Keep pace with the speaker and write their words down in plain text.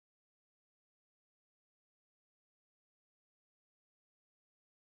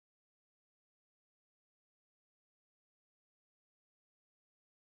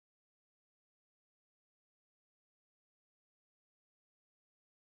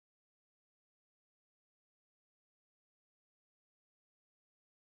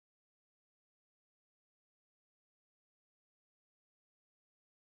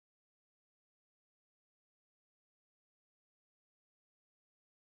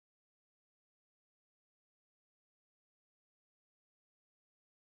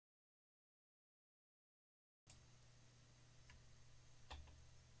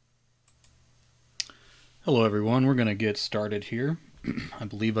Hello everyone, we're going to get started here. I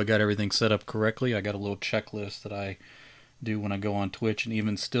believe I got everything set up correctly. I got a little checklist that I do when I go on Twitch, and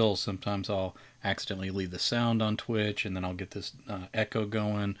even still sometimes I'll accidentally leave the sound on Twitch and then I'll get this echo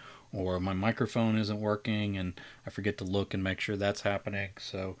going, or my microphone isn't working and I forget to look and make sure that's happening.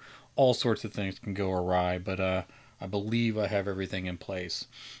 So all sorts of things can go awry, but I believe I have everything in place.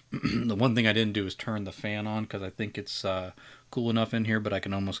 The one thing I didn't do is turn the fan on because I think it's cool enough in here, but I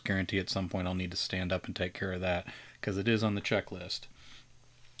can almost guarantee at some point I'll need to stand up and take care of that because it is on the checklist.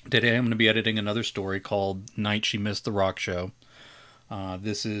 Today I'm going to be editing another story called Night She Missed the Rock Show.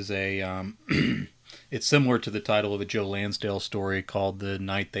 This is it's similar to the title of a Joe Lansdale story called The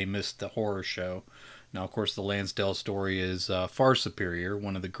Night They Missed the Horror Show. Now, of course, the Lansdale story is far superior,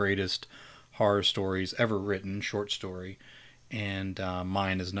 one of the greatest horror stories ever written, short story, and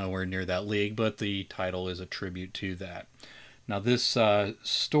mine is nowhere near that league, but the title is a tribute to that. Now, this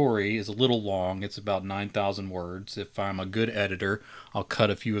story is a little long. It's about 9,000 words. If I'm a good editor, I'll cut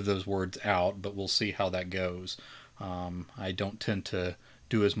a few of those words out, but we'll see how that goes. I don't tend to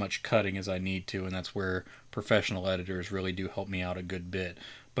do as much cutting as I need to, and that's where professional editors really do help me out a good bit.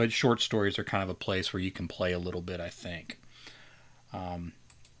 But short stories are kind of a place where you can play a little bit, I think.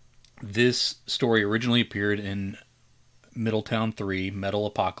 This story originally appeared in Middletown 3, Metal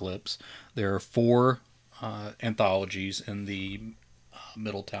Apocalypse. There are four anthologies in the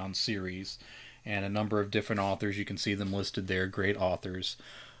Middletown series, and a number of different authors. You can see them listed there, great authors.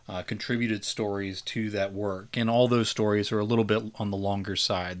 Contributed stories to that work, and all those stories are a little bit on the longer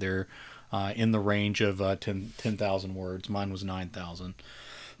side. They're in the range of 10,000 words. Mine was 9,000.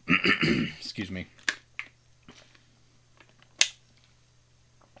 Excuse me.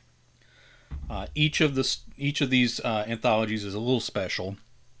 Each of these anthologies is a little special.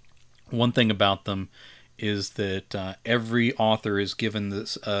 One thing about them is that every author is given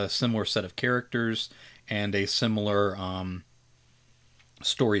this similar set of characters and a similar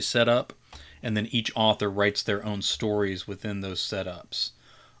story setup, and then each author writes their own stories within those setups,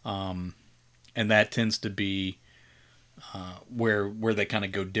 and that tends to be where they kind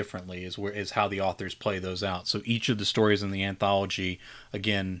of go differently, is how the authors play those out. So each of the stories in the anthology,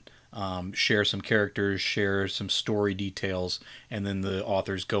 again, share some characters, share some story details, and then the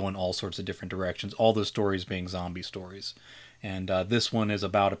authors go in all sorts of different directions, all the stories being zombie stories. And this one is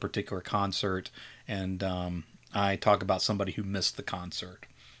about a particular concert, and I talk about somebody who missed the concert.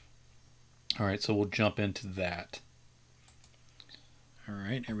 All right, so we'll jump into that. All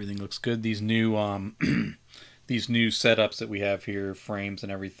right, everything looks good. These new these new setups that we have here, frames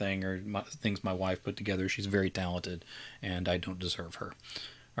and everything, are things my wife put together. She's very talented, and I don't deserve her.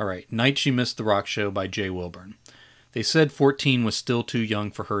 All right, Night She Missed the Rock Show by Jay Wilburn. They said 14 was still too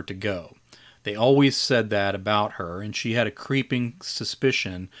young for her to go. They always said that about her, and she had a creeping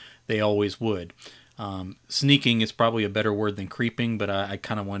suspicion they always would. Sneaking is probably a better word than creeping, but I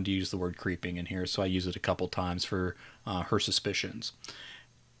kind of wanted to use the word creeping in here, so I use it a couple times for her suspicions.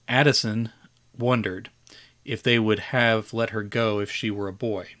 Addison wondered if they would have let her go if she were a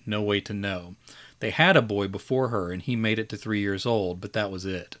boy. No way to know. They had a boy before her, and he made it to 3 years old, but that was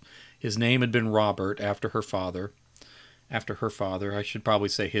it. His name had been Robert, after her father. After her father, I should probably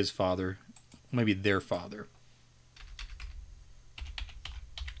say his father, maybe their father.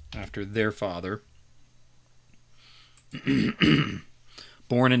 After their father.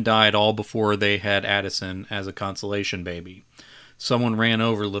 Born and died all before they had Addison as a consolation baby. Someone ran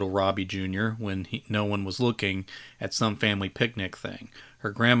over little Robbie Jr. when no one was looking at some family picnic thing. Her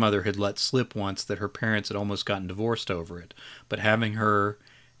grandmother had let slip once that her parents had almost gotten divorced over it, but having her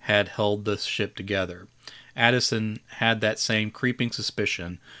had held the ship together. Addison had that same creeping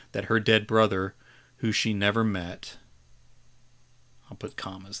suspicion that her dead brother, who she never met, I'll put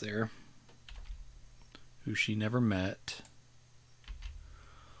commas there, who she never met,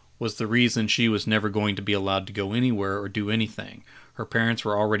 was the reason she was never going to be allowed to go anywhere or do anything. Her parents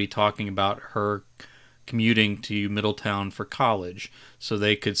were already talking about her commuting to Middletown for college so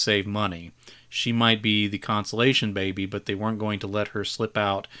they could save money. She might be the consolation baby, but they weren't going to let her slip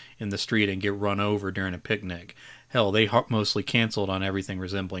out in the street and get run over during a picnic. Hell, they mostly canceled on everything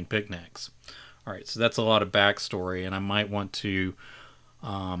resembling picnics. Alright, so that's a lot of backstory, and I might want to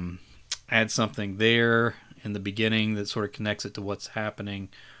add something there in the beginning that sort of connects it to what's happening,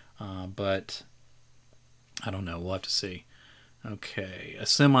 but I don't know. We'll have to see. Okay, a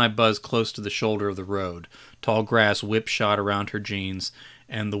semi buzzed close to the shoulder of the road. Tall grass whip-shot around her jeans,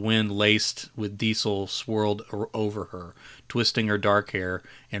 and the wind laced with diesel swirled over her, twisting her dark hair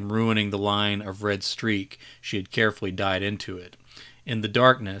and ruining the line of red streak she had carefully dyed into it. In the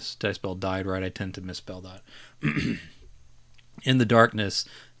darkness, did I spell dyed right? I tend to misspell that. In the darkness,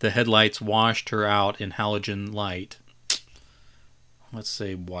 The headlights washed her out in halogen light. Let's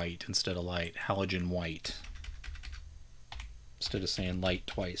say white instead of light. Halogen white. Instead of saying light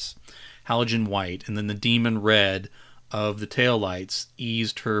twice. Halogen white. And then the demon red of the taillights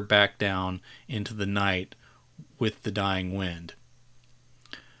eased her back down into the night with the dying wind.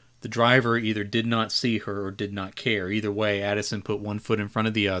 The driver either did not see her or did not care. Either way, Addison put one foot in front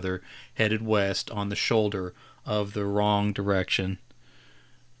of the other, headed west on the shoulder of the wrong direction,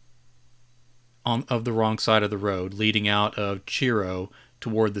 of the wrong side of the road, leading out of Chiro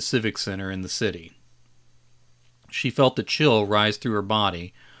toward the Civic Center in the city. She felt the chill rise through her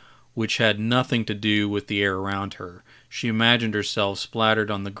body, which had nothing to do with the air around her. She imagined herself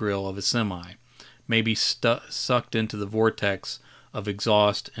splattered on the grill of a semi, maybe sucked into the vortex of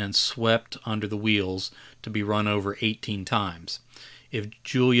exhaust and swept under the wheels to be run over 18 times. If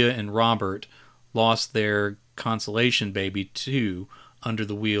Julia and Robert lost their consolation baby too under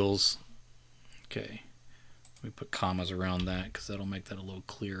the wheels... Okay, let me put commas around that because that'll make that a little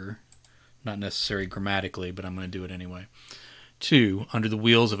clearer. Not necessary grammatically, but I'm going to do it anyway. 2, under the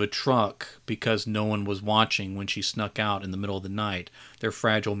wheels of a truck because no one was watching when she snuck out in the middle of the night. Their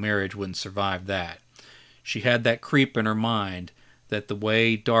fragile marriage wouldn't survive that. She had that creep in her mind that the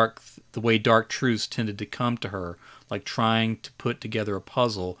way dark truths tended to come to her, like trying to put together a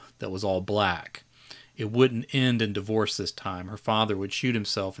puzzle that was all black. It wouldn't end in divorce this time. Her father would shoot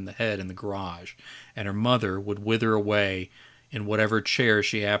himself in the head in the garage, and her mother would wither away in whatever chair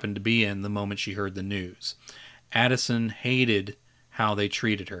she happened to be in the moment she heard the news. Addison hated how they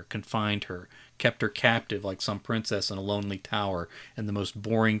treated her, confined her, kept her captive like some princess in a lonely tower in the most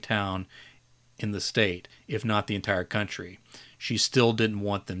boring town in the state, if not the entire country. She still didn't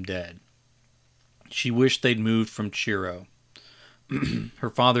want them dead. She wished they'd moved from Chiro. Her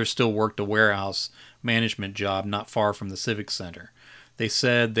father still worked a warehouse management job not far from the Civic Center. They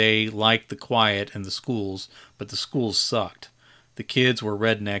said they liked the quiet and the schools, but the schools sucked. The kids were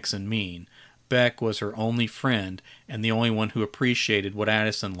rednecks and mean. Beck was her only friend and the only one who appreciated what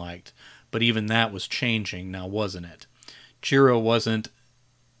Addison liked, but even that was changing now, wasn't it? Chiro wasn't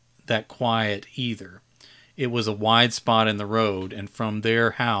that quiet either. It was a wide spot in the road, and from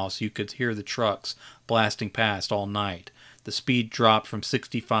their house you could hear the trucks blasting past all night. The speed dropped from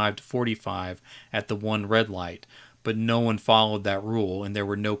 65 to 45 at the one red light, but no one followed that rule, and there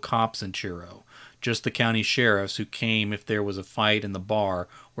were no cops in Chiro. Just the county sheriffs who came if there was a fight in the bar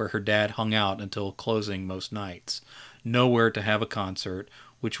where her dad hung out until closing most nights. Nowhere to have a concert,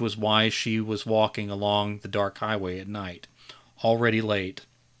 which was why she was walking along the dark highway at night. Already late,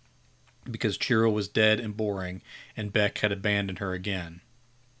 because Chiro was dead and boring, and Beck had abandoned her again.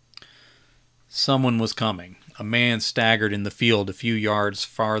 Someone was coming. A man staggered in the field a few yards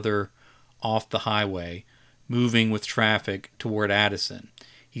farther off the highway, moving with traffic toward Addison.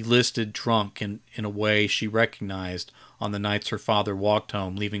 He listed drunk in a way she recognized on the nights her father walked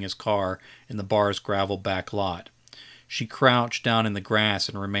home, leaving his car in the bar's gravel back lot. She crouched down in the grass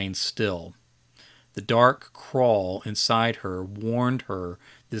and remained still. The dark crawl inside her warned her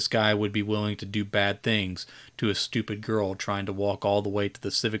this guy would be willing to do bad things to a stupid girl trying to walk all the way to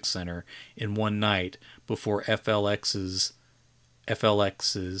the Civic Center in one night before FLX's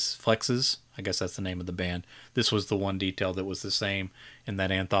Flexes, I guess that's the name of the band. This was the one detail that was the same in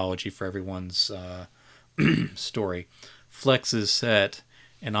that anthology for everyone's story. Flex's set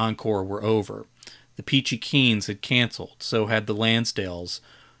and encore were over. The Peachy Keens had canceled, so had the Lansdales.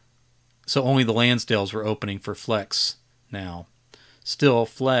 So only the Lansdales were opening for Flex now. Still,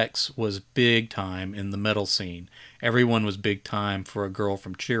 Flex was big time in the metal scene. Everyone was big time for a girl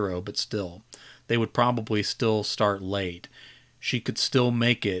from Chiro, but still. They would probably still start late. She could still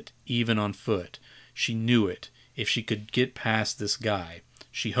make it, even on foot. She knew it, if she could get past this guy.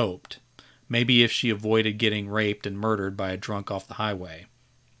 She hoped. Maybe if she avoided getting raped and murdered by a drunk off the highway.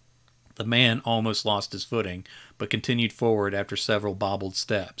 The man almost lost his footing, but continued forward after several bobbled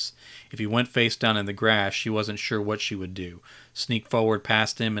steps. If he went face down in the grass, she wasn't sure what she would do. Sneak forward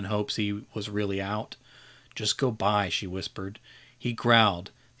past him in hopes he was really out? "Just go by," she whispered. He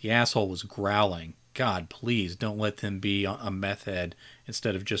growled. The asshole was growling. God, please, don't let him be a meth head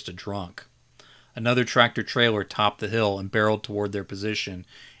instead of just a drunk. Another tractor-trailer topped the hill and barreled toward their position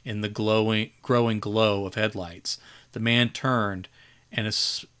in the growing glow of headlights. The man turned, and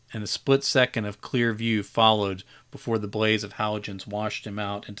a split second of clear view followed before the blaze of halogens washed him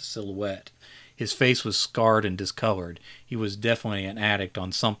out into silhouette. His face was scarred and discolored. He was definitely an addict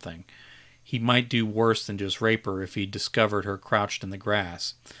on something. He might do worse than just rape her if he discovered her crouched in the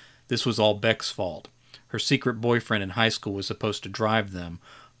grass. This was all Beck's fault. Her secret boyfriend in high school was supposed to drive them,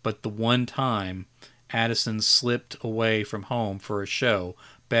 but the one time Addison slipped away from home for a show,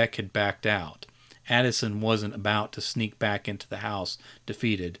 Beck had backed out. Addison wasn't about to sneak back into the house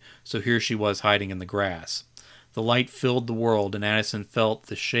defeated, so here she was hiding in the grass. The light filled the world, and Addison felt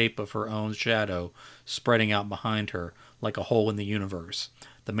the shape of her own shadow spreading out behind her like a hole in the universe.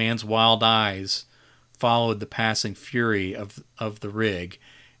 The man's wild eyes followed the passing fury of the rig,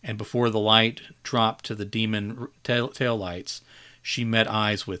 and before the light dropped to the demon taillights, she met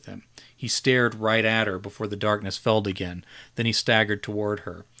eyes with him. He stared right at her before the darkness fell again. Then he staggered toward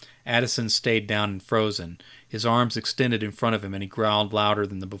her. Addison stayed down and frozen. His arms extended in front of him, and he growled louder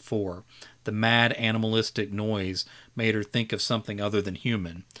than before. The mad, animalistic noise made her think of something other than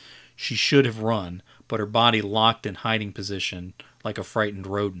human. She should have run, but her body locked in hiding position like a frightened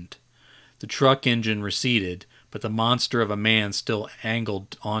rodent. The truck engine receded, but the monster of a man still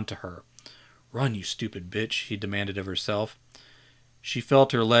angled onto her. "Run, you stupid bitch," she demanded of herself. She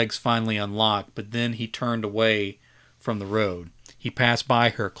felt her legs finally unlock, but then he turned away from the road. He passed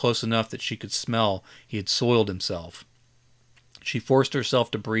by her close enough that she could smell he had soiled himself. She forced herself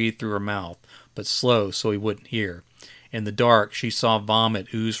to breathe through her mouth, but slow so he wouldn't hear. In the dark, she saw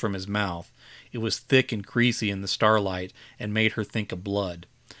vomit ooze from his mouth. It was thick and greasy in the starlight and made her think of blood.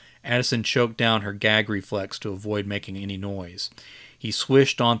 Addison choked down her gag reflex to avoid making any noise. He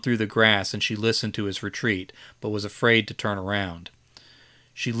swished on through the grass, and she listened to his retreat, but was afraid to turn around.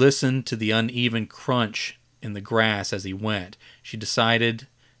 She listened to the uneven crunch in the grass as he went. She decided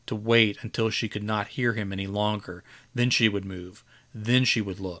to wait until she could not hear him any longer. Then she would move. Then she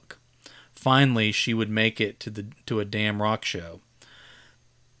would look. Finally, she would make it to a damn rock show.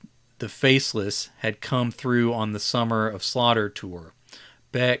 The Faceless had come through on the Summer of Slaughter tour.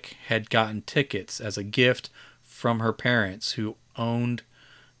 Beck had gotten tickets as a gift from her parents, who owned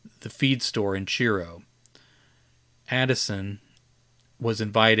the feed store in Chiro. Addison was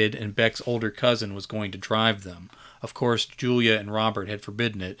invited, and Beck's older cousin was going to drive them. Of course, Julia and Robert had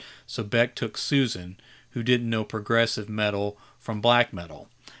forbidden it, so Beck took Susan, who didn't know progressive metal from black metal.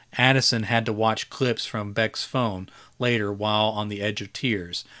 Addison had to watch clips from Beck's phone later while on the edge of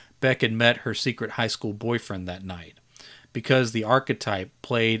tears. Beck had met her secret high school boyfriend that night. Because the Archetype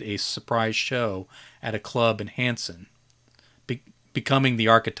played a surprise show at a club in Hanson. Becoming the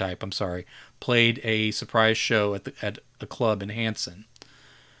Archetype, played a surprise show at a club in Hanson.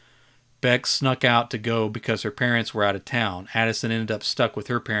 Beck snuck out to go because her parents were out of town. Addison ended up stuck with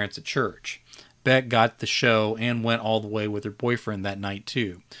her parents at church. Beck got the show and went all the way with her boyfriend that night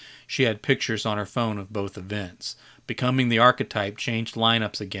too. She had pictures on her phone of both events. Becoming the Archetype changed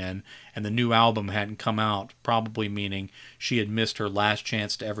lineups again, and the new album hadn't come out, probably meaning she had missed her last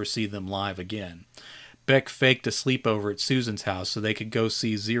chance to ever see them live again. Beck faked a sleepover at Susan's house so they could go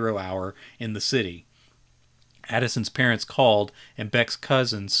see Zero Hour in the city. Addison's parents called, and Beck's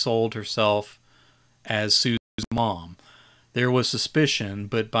cousin sold herself as Susan's mom. There was suspicion,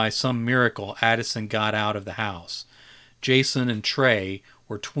 but by some miracle, Addison got out of the house. Jason and Trey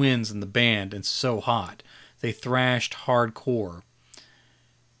were twins in the band and so hot. They thrashed hardcore.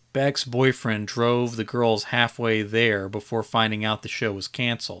 Beck's boyfriend drove the girls halfway there before finding out the show was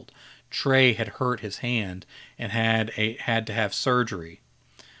canceled. Trey had hurt his hand and had to have surgery.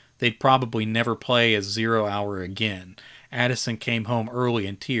 They'd probably never play as 0 Hour again. Addison came home early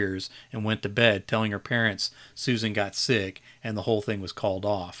in tears and went to bed, telling her parents Susan got sick and the whole thing was called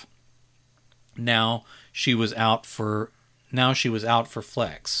off. Now she was out for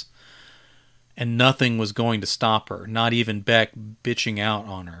Flex, and nothing was going to stop her, not even Beck bitching out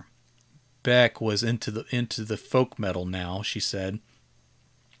on her. Beck was into the folk metal now, she said.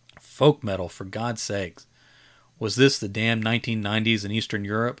 Folk metal, for God's sakes. Was this the damn 1990s in Eastern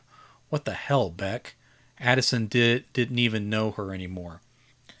Europe? What the hell, Beck? Addison didn't even know her anymore.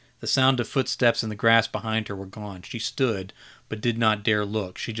 The sound of footsteps in the grass behind her were gone. She stood, but did not dare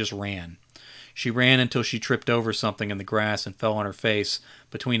look. She just ran. She ran until she tripped over something in the grass and fell on her face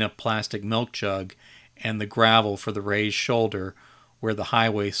between a plastic milk jug and the gravel for the raised shoulder where the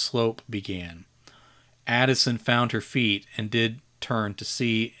highway slope began. Addison found her feet and did turn to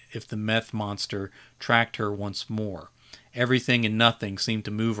see if the meth monster tracked her once more. Everything and nothing seemed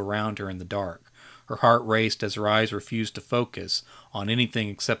to move around her in the dark. Her heart raced as her eyes refused to focus on anything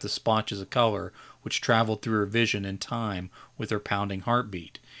except the splotches of color which traveled through her vision in time with her pounding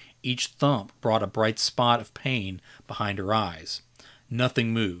heartbeat. Each thump brought a bright spot of pain behind her eyes.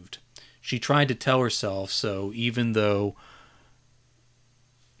 Nothing moved. She tried to tell herself so, even through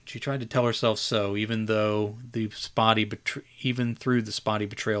the spotty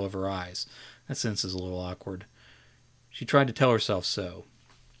betrayal of her eyes. That sentence is a little awkward. She tried to tell herself so.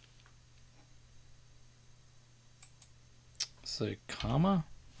 Say comma?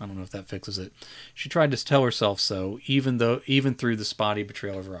 I don't know if that fixes it. She tried to tell herself so, even through the spotty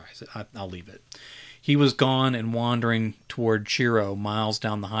betrayal of her eyes. I'll leave it. He was gone and wandering toward Chiro, miles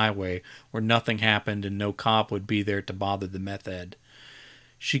down the highway, where nothing happened and no cop would be there to bother the meth head.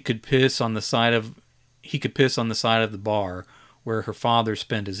 He could piss on the side of the bar where her father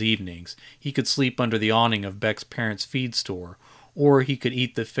spent his evenings. He could sleep under the awning of Beck's parents' feed store, or he could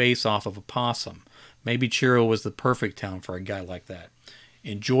eat the face off of a possum. Maybe Chiro was the perfect town for a guy like that.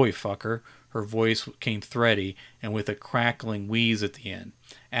 Enjoy, fucker. Her voice came thready and with a crackling wheeze at the end.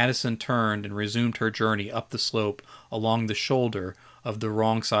 Addison turned and resumed her journey up the slope along the shoulder of the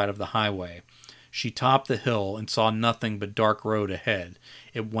wrong side of the highway. She topped the hill and saw nothing but dark road ahead.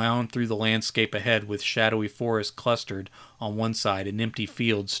 It wound through the landscape ahead with shadowy forest clustered on one side and empty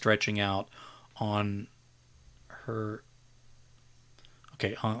fields stretching out on her...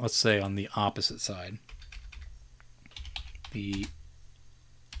 Okay, let's say on the opposite side. The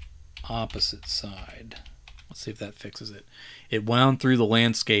opposite side. Let's see if that fixes it. It wound through the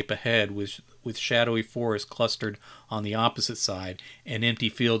landscape ahead with shadowy forest clustered on the opposite side and empty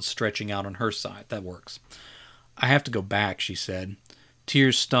fields stretching out on her side. That works. I have to go back, she said.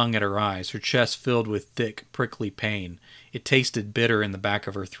 Tears stung at her eyes, her chest filled with thick, prickly pain. It tasted bitter in the back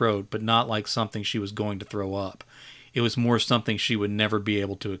of her throat, but not like something she was going to throw up. It was more something she would never be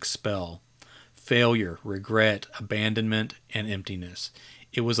able to expel. Failure, regret, abandonment, and emptiness.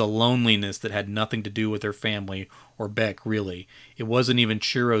 It was a loneliness that had nothing to do with her family or Beck, really. It wasn't even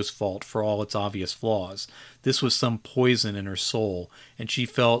Chiro's fault for all its obvious flaws. This was some poison in her soul, and she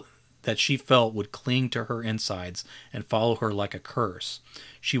felt would cling to her insides and follow her like a curse.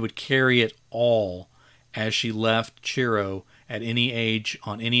 She would carry it all as she left Chiro at any age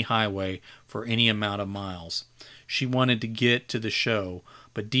on any highway for any amount of miles. She wanted to get to the show,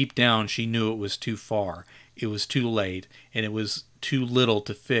 but deep down she knew it was too far. It was too late, and it was too little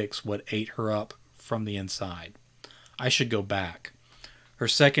to fix what ate her up from the inside. I should go back. Her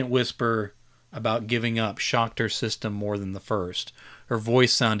second whisper about giving up shocked her system more than the first. Her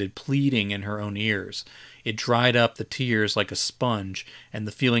voice sounded pleading in her own ears. It dried up the tears like a sponge, and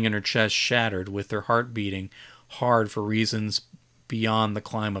the feeling in her chest shattered with her heart beating hard for reasons beyond the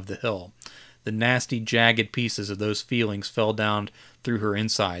climb of the hill. The nasty, jagged pieces of those feelings fell down through her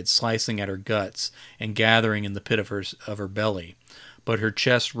insides, slicing at her guts and gathering in the pit of her belly. But her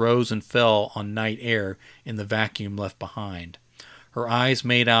chest rose and fell on night air in the vacuum left behind. Her eyes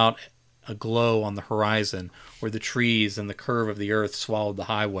made out a glow on the horizon where the trees and the curve of the earth swallowed the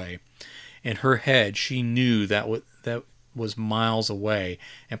highway. In her head, she knew that was miles away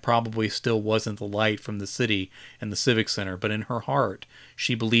and probably still wasn't the light from the city and the Civic Center, but in her heart,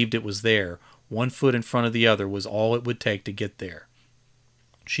 she believed it was there. One foot in front of the other was all it would take to get there.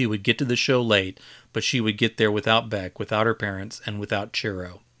 She would get to the show late, but she would get there without Beck, without her parents, and without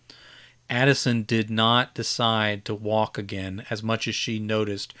Chiro. Addison did not decide to walk again as much as she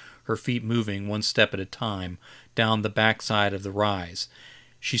noticed her feet moving one step at a time down the backside of the rise.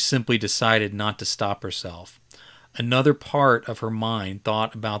 She simply decided not to stop herself. Another part of her mind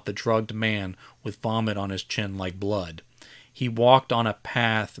thought about the drugged man with vomit on his chin like blood. He walked on a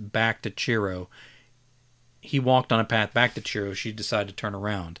path back to Chiro. She decided to turn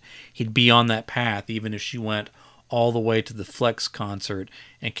around. He'd be on that path even if she went all the way to the Flex concert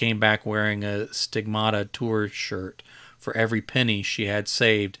and came back wearing a Stigmata tour shirt for every penny she had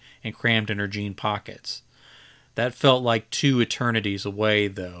saved and crammed in her jean pockets. That felt like 2 eternities away,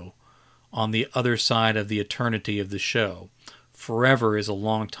 though, on the other side of the eternity of the show. Forever is a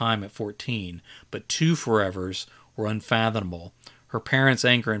long time at 14, but 2 forevers were unfathomable. Her parents'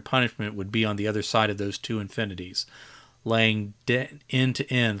 anger and punishment would be on the other side of those 2 infinities, laying end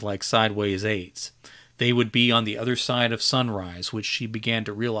to end like sideways 8s. They would be on the other side of sunrise, which she began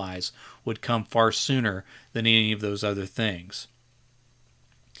to realize would come far sooner than any of those other things.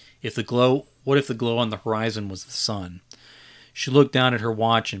 What if the glow on the horizon was the sun? She looked down at her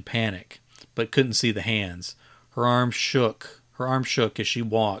watch in panic, but couldn't see the hands. Her arm shook as she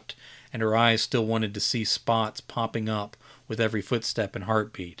walked, and her eyes still wanted to see spots popping up with every footstep and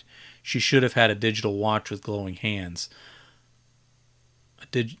heartbeat. She should have had a digital watch with glowing hands. A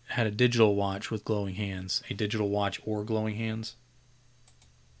digital watch or glowing hands.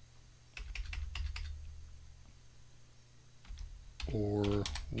 Or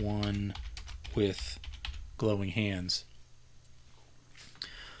one with glowing hands.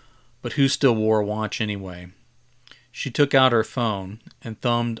 But who still wore a watch anyway? She took out her phone and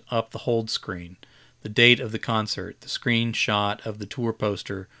thumbed up the hold screen, the date of the concert, the screenshot of the tour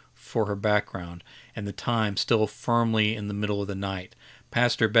poster for her background, and the time still firmly in the middle of the night,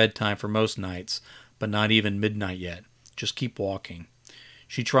 past her bedtime for most nights, but not even midnight yet. Just keep walking.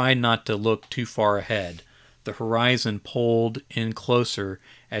 She tried not to look too far ahead. The horizon pulled in closer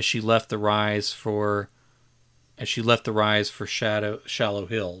as she left the rise for shallow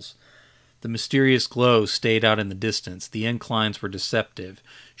hills. The mysterious glow stayed out in the distance. The inclines were deceptive.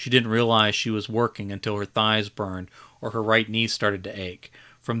 She didn't realize she was working until her thighs burned or her right knee started to ache.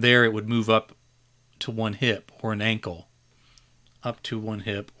 From there it would move up to one hip or an ankle. Up to one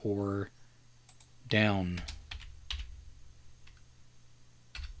hip or down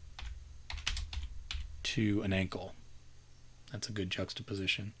to an ankle. That's a good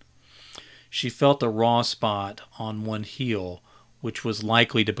juxtaposition. She felt a raw spot on one heel, which was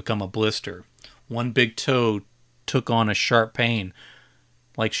likely to become a blister. One big toe took on a sharp pain,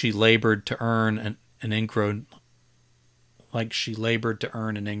 like she labored to earn an ingrown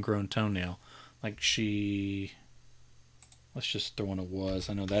toenail. Let's just throw in a was.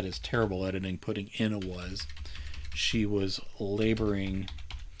 I know that is terrible editing, putting in a was. She was laboring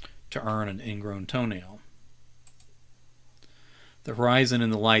to earn an ingrown toenail. The horizon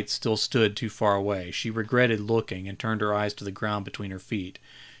and the lights still stood too far away. She regretted looking and turned her eyes to the ground between her feet.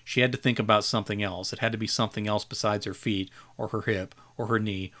 She had to think about something else. It had to be something else besides her feet, or her hip, or her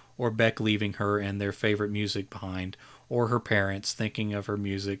knee, or Beck leaving her and their favorite music behind, or her parents thinking of her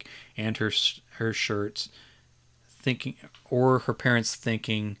music and her shirts, her parents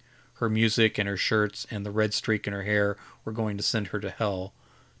thinking her music and her shirts and the red streak in her hair were going to send her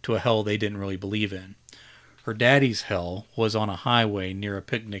to a hell they didn't really believe in. Her daddy's hell was on a highway near a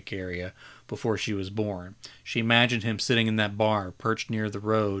picnic area before she was born. She imagined him sitting in that bar, perched near the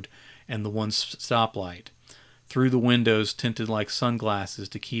road and the one stoplight. Through the windows tinted like sunglasses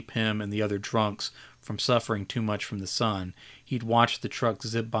to keep him and the other drunks from suffering too much from the sun, he'd watch the trucks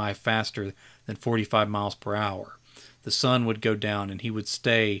zip by faster than 45 miles per hour. The sun would go down and he would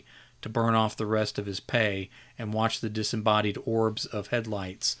stay to burn off the rest of his pay and watch the disembodied orbs of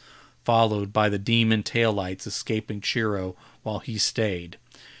headlights followed by the demon taillights escaping Chiro while he stayed.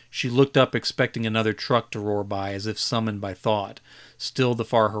 She looked up expecting another truck to roar by as if summoned by thought. Still the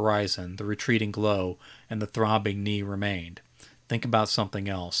far horizon, the retreating glow, and the throbbing knee remained. Think about something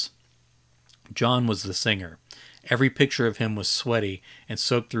else. John was the singer. Every picture of him was sweaty and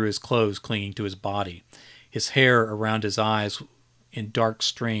soaked through his clothes clinging to his body. His hair around his eyes in dark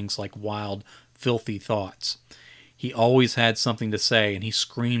strings like wild, filthy thoughts. He always had something to say, and he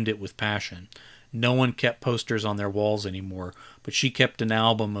screamed it with passion. No one kept posters on their walls anymore, but she kept an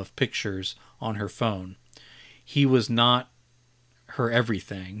album of pictures on her phone. He was not her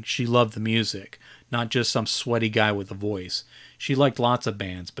everything. She loved the music, not just some sweaty guy with a voice. She liked lots of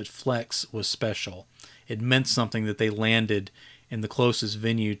bands, but Flex was special. It meant something that they landed in the closest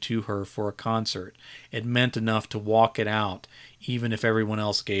venue to her for a concert. It meant enough to walk it out, even if everyone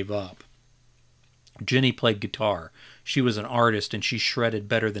else gave up. Jenny played guitar. She was an artist, and she shredded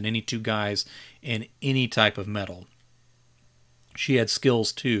better than any two guys in any type of metal. She had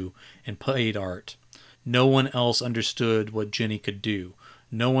skills, too, and played art. No one else understood what Jenny could do.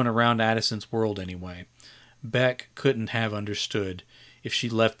 No one around Addison's world, anyway. Beck couldn't have understood if she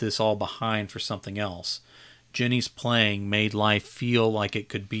left this all behind for something else. Jenny's playing made life feel like it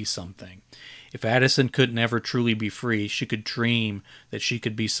could be something. If Addison couldn't ever truly be free, she could dream that she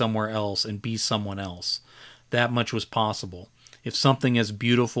could be somewhere else and be someone else. That much was possible. If something as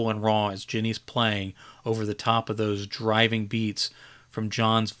beautiful and raw as Jenny's playing over the top of those driving beats with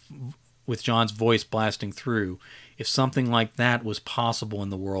John's voice blasting through, if something like that was possible in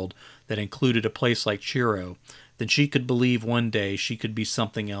the world that included a place like Chiro, then she could believe one day she could be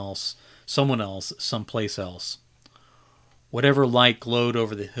something else, someone else, someplace else. Whatever light glowed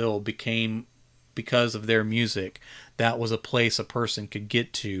over the hill became, because of their music, that was a place a person could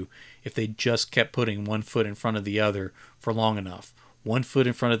get to if they just kept putting one foot in front of the other for long enough. One foot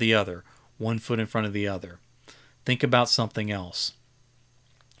in front of the other. One foot in front of the other. Think about something else.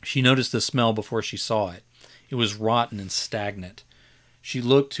 She noticed the smell before she saw it. It was rotten and stagnant. She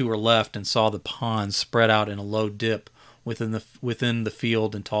looked to her left and saw the pond spread out in a low dip within the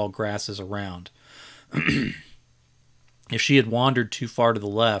field and tall grasses around. If she had wandered too far to the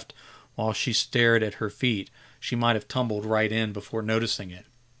left while she stared at her feet, she might have tumbled right in before noticing it.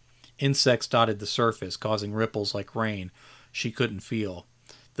 Insects dotted the surface, causing ripples like rain she couldn't feel.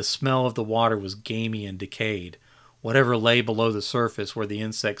 The smell of the water was gamey and decayed. Whatever lay below the surface where the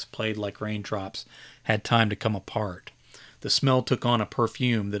insects played like raindrops had time to come apart. The smell took on a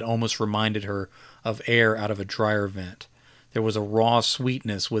perfume that almost reminded her of air out of a dryer vent. There was a raw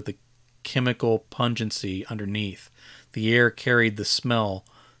sweetness with a chemical pungency underneath. The air carrying the smell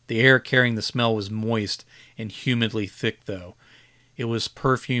was moist and humidly thick, though. It was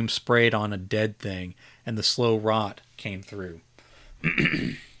perfume sprayed on a dead thing, and the slow rot came through.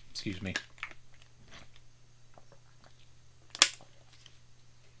 Excuse me.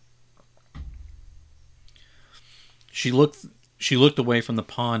 She looked away from the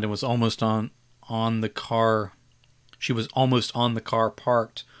pond and was almost on the car. She was almost on the car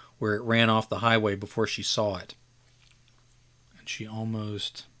parked where it ran off the highway before she saw it. And she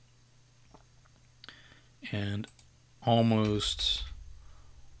almost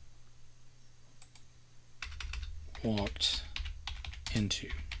walked into.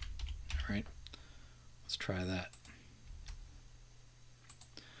 All right. Let's try that.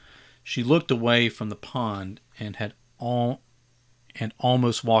 She looked away from the pond and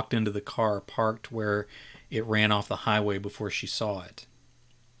almost walked into the car parked where it ran off the highway before she saw it.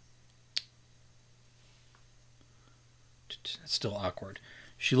 It's still awkward.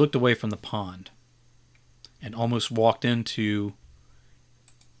 She looked away from the pond and almost walked into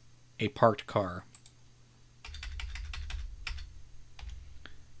a parked car.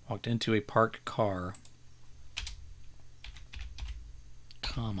 Walked into a parked car,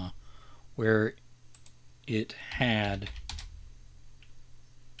 comma, where it had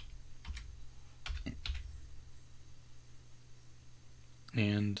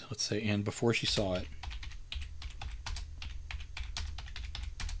and let's say and before she saw it,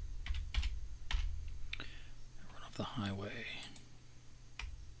 run off the highway.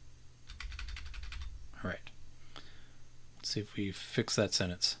 All right. Let's see if we fix that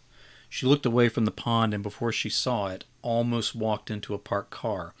sentence. She looked away from the pond and before she saw it, almost walked into a parked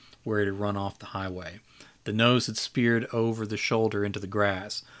car where it had run off the highway. The nose had speared over the shoulder into the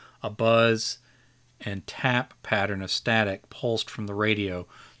grass. A buzz and tap pattern of static pulsed from the radio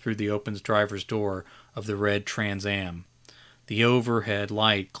through the open driver's door of the red Trans Am. The overhead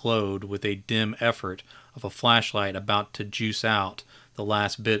light glowed with a dim effort of a flashlight about to juice out the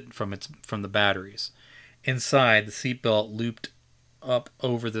last bit from the batteries. Inside, the seatbelt looped up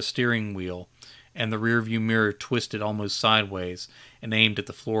over the steering wheel, and the rearview mirror twisted almost sideways and aimed at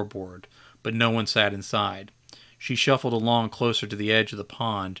the floorboard, but no one sat inside. She shuffled along closer to the edge of the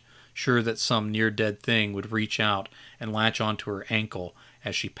pond, sure that some near-dead thing would reach out and latch onto her ankle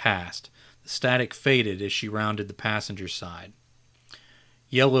as she passed. The static faded as she rounded the passenger side.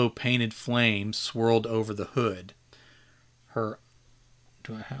 Yellow painted flames swirled over the hood. I'm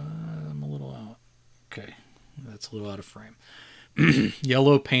a little out. Okay, that's a little out of frame.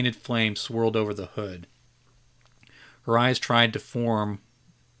 Yellow painted flames swirled over the hood. Her eyes tried to form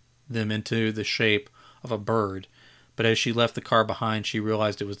them into the shape of a bird, but as she left the car behind, she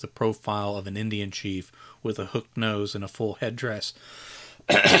realized it was the profile of an Indian chief with a hooked nose and a full headdress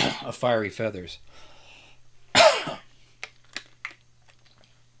of fiery feathers.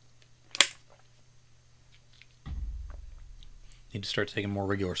 Need to start taking more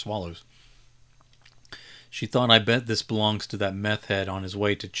regular swallows. She thought, I bet this belongs to that meth head on his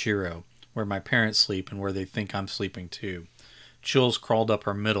way to Chiro, where my parents sleep and where they think I'm sleeping too. Chills crawled up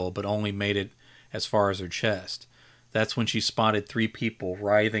her middle, but only made it as far as her chest. That's when she spotted 3 people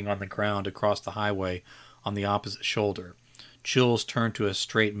writhing on the ground across the highway on the opposite shoulder. Chills turned to a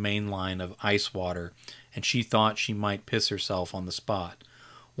straight main line of ice water, and she thought she might piss herself on the spot.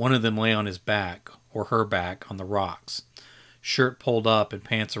 One of them lay on his back, or her back, on the rocks. Shirt pulled up and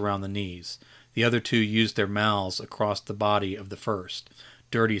pants around the knees. The other 2 used their mouths across the body of the first.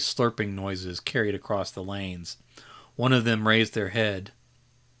 Dirty slurping noises carried across the lanes. One of them raised their head.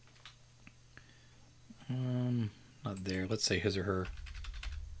 Not there. Let's say his or her.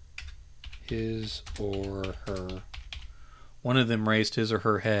 His or her. One of them raised his or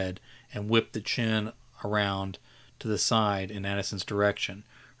her head and whipped the chin around to the side in Addison's direction.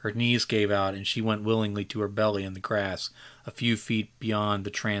 Her knees gave out and she went willingly to her belly in the grass a few feet beyond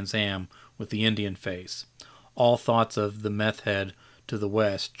the Trans Am with the Indian face. All thoughts of the meth head to the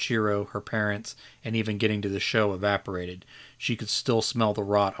west, Chiro, her parents, and even getting to the show evaporated. She could still smell the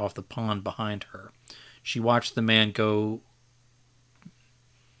rot off the pond behind her. She watched the man go...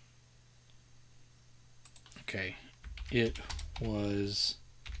 Okay. It was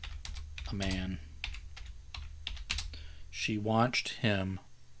a man. She watched him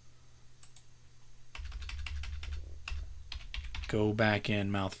go back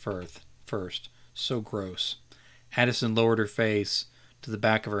in mouth first. So gross. Addison lowered her face to the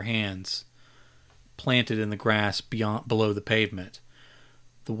back of her hands, planted in the grass below the pavement.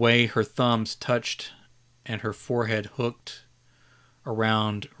 The way her thumbs touched and her forehead hooked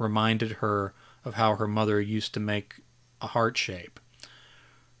around reminded her of how her mother used to make a heart shape.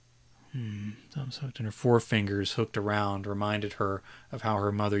 Thumbs hooked and her forefingers hooked around reminded her of how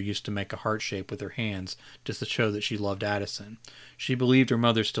her mother used to make a heart shape with her hands just to show that she loved Addison. She believed her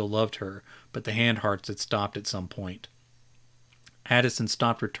mother still loved her, but the hand hearts had stopped at some point. Addison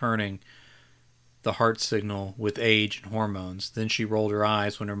stopped returning the heart signal with age and hormones. Then she rolled her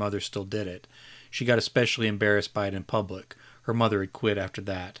eyes when her mother still did it. She got especially embarrassed by it in public. Her mother had quit after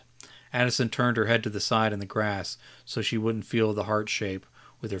that. Addison turned her head to the side in the grass so she wouldn't feel the heart shape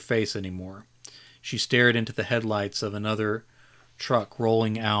with her face anymore. She stared into the headlights of another truck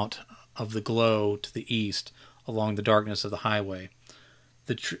rolling out of the glow to the east along the darkness of the highway.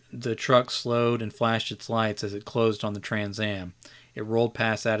 The truck slowed and flashed its lights as it closed on the Trans Am. It rolled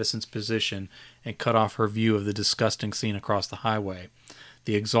past Addison's position and cut off her view of the disgusting scene across the highway.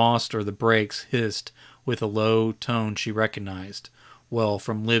 The exhaust or the brakes hissed with a low tone she recognized, well,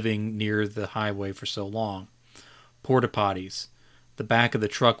 from living near the highway for so long. Porta potties. The back of the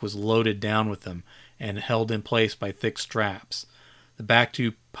truck was loaded down with them and held in place by thick straps. The back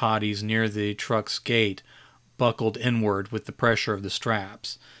two potties near the truck's gate buckled inward with the pressure of the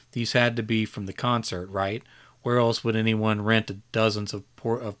straps. These had to be from the concert, right? Where else would anyone rent dozens of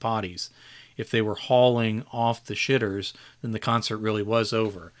potties? If they were hauling off the shitters, then the concert really was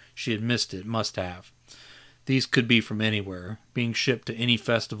over. She had missed it, must have. These could be from anywhere, being shipped to any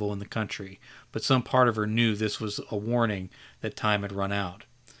festival in the country, but some part of her knew this was a warning that time had run out.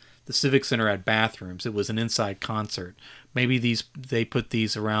 The Civic Center had bathrooms. It was an inside concert. Maybe they put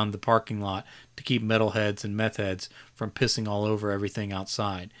these around the parking lot to keep metalheads and meth heads from pissing all over everything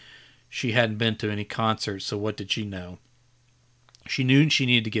outside. She hadn't been to any concerts, so what did she know? She knew she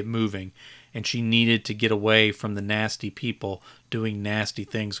needed to get moving, and she needed to get away from the nasty people doing nasty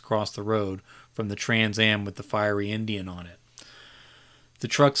things across the road from the Trans Am with the fiery Indian on it. The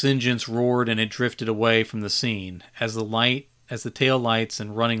truck's engines roared and it drifted away from the scene. As the tail lights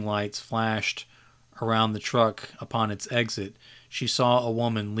and running lights flashed around the truck upon its exit, she saw a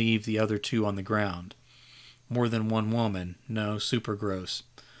woman leave the other two on the ground. More than one woman. No, super gross.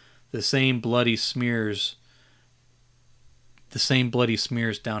 The same bloody smears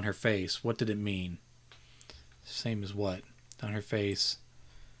down her face. What did it mean? Same as what? Down her face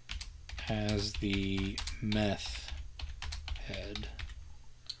as the meth head.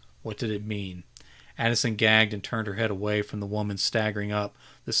 What did it mean? Addison gagged and turned her head away from the woman staggering up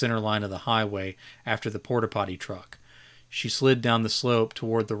the center line of the highway after the porta potty truck. She slid down the slope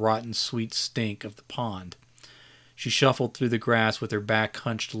toward the rotten sweet stink of the pond. She shuffled through the grass with her back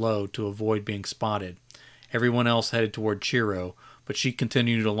hunched low to avoid being spotted. Everyone else headed toward Chiro, but she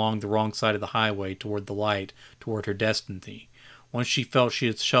continued along the wrong side of the highway toward the light, toward her destiny. Once she felt she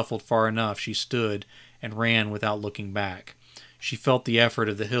had shuffled far enough, she stood and ran without looking back. She felt the effort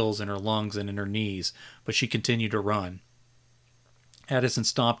of the hills in her lungs and in her knees, but she continued to run. Addison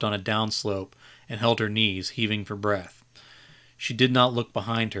stopped on a downslope and held her knees, heaving for breath. She did not look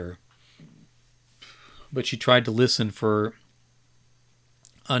behind her, but she tried to listen for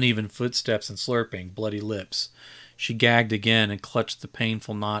uneven footsteps and slurping, bloody lips. She gagged again and clutched the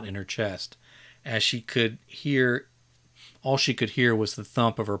painful knot in her chest. All she could hear was the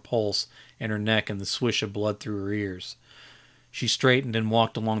thump of her pulse in her neck and the swish of blood through her ears. She straightened and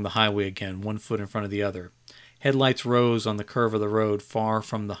walked along the highway again, one foot in front of the other. Headlights rose on the curve of the road far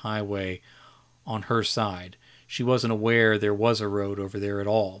from the highway on her side. She wasn't aware there was a road over there at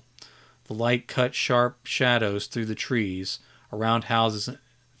all. The light cut sharp shadows through the trees, around houses,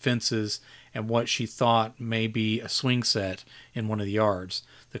 fences, and what she thought may be a swing set in one of the yards.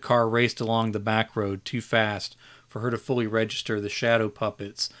 The car raced along the back road too fast for her to fully register the shadow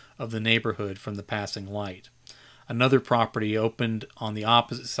puppets of the neighborhood from the passing light. Another property opened on the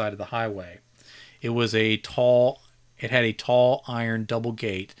opposite side of the highway. It had a tall iron double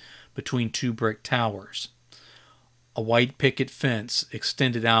gate between two brick towers. A white picket fence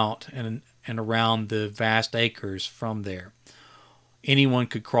extended out and around the vast acres from there. Anyone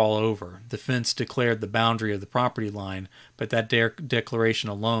could crawl over. The fence declared the boundary of the property line, but that declaration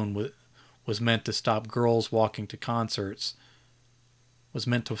alone was meant to stop girls walking to concerts.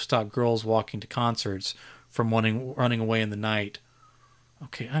 From running away in the night.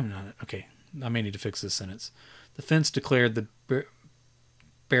 I may need to fix this sentence. The fence declared the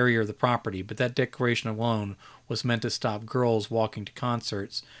barrier of the property, but that declaration alone was meant to stop girls walking to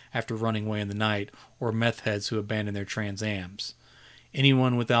concerts after running away in the night, or meth heads who abandoned their Trans Ams.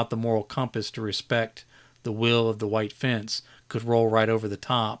 Anyone without the moral compass to respect the will of the white fence could roll right over the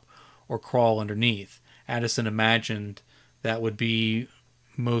top or crawl underneath. Addison imagined that would be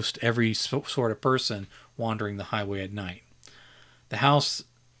most every sort of person wandering the highway at night. The house,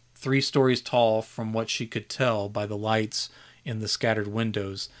 3 stories tall from what she could tell by the lights in the scattered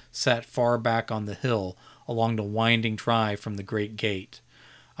windows, sat far back on the hill along the winding drive from the great gate.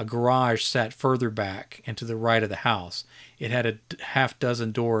 A garage sat further back and to the right of the house. It had a half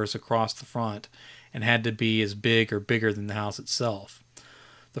dozen doors across the front and had to be as big or bigger than the house itself.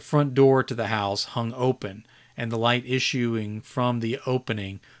 The front door to the house hung open, and the light issuing from the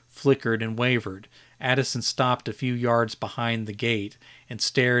opening flickered and wavered. Addison stopped a few yards behind the gate and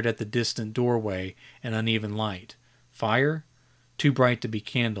stared at the distant doorway and uneven light. Fire? Too bright to be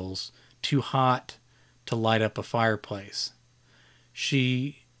candles, too hot to light up a fireplace.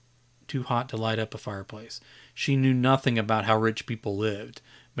 Too hot to light up a fireplace. She knew nothing about how rich people lived.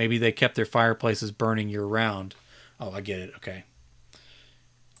 Maybe they kept their fireplaces burning year-round. Oh, I get it. Okay.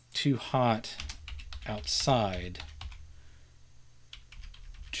 Too hot outside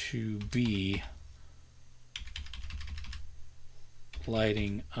to be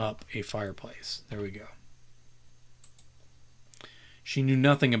lighting up a fireplace. There we go. She knew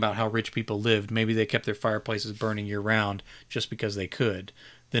nothing about how rich people lived. Maybe they kept their fireplaces burning year-round just because they could,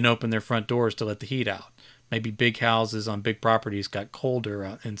 then opened their front doors to let the heat out. Maybe big houses on big properties got colder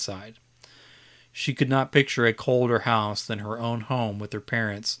out inside. She could not picture a colder house than her own home with her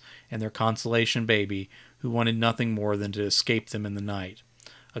parents and their consolation baby, who wanted nothing more than to escape them in the night.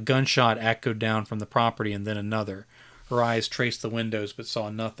 A gunshot echoed down from the property, and then another. Her eyes traced the windows but saw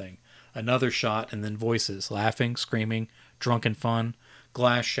nothing. Another shot, and then voices, laughing, screaming, drunken fun.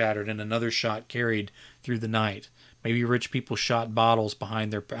 Glass shattered, and another shot carried through the night. Maybe rich people shot bottles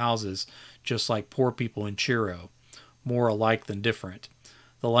behind their houses, just like poor people in Chiro, more alike than different.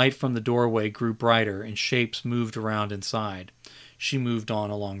 The light from the doorway grew brighter, and shapes moved around inside. She moved on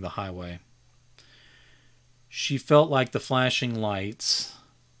along the highway. She felt like the flashing lights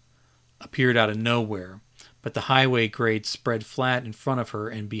appeared out of nowhere, but the highway grade spread flat in front of her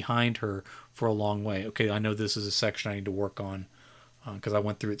and behind her for a long way. Okay, I know this is a section I need to work on because I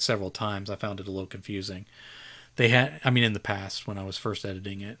went through it several times. I found it a little confusing. In the past when I was first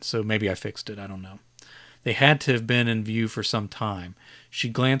editing it, so maybe I fixed it. I don't know. They had to have been in view for some time. She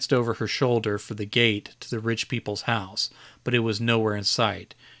glanced over her shoulder for the gate to the rich people's house, but it was nowhere in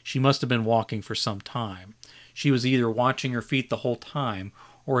sight. She must have been walking for some time. She was either watching her feet the whole time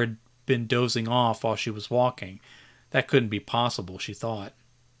or had been dozing off while she was walking. That couldn't be possible, she thought.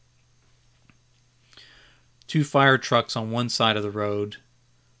 2 fire trucks on one side of the road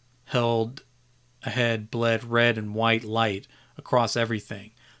held ahead bled red and white light across everything.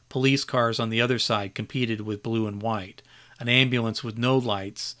 Police cars on the other side competed with blue and white. An ambulance with no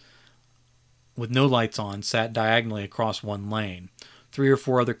lights on sat diagonally across one lane. 3 or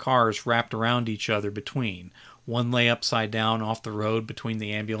 4 other cars wrapped around each other between. One lay upside down off the road between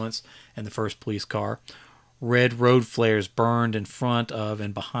the ambulance and the first police car. Red road flares burned in front of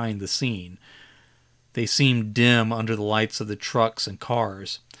and behind the scene. They seemed dim under the lights of the trucks and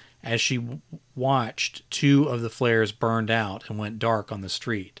cars. As she watched, 2 of the flares burned out and went dark on the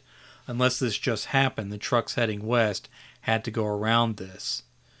street. Unless this just happened, the trucks heading west had to go around this.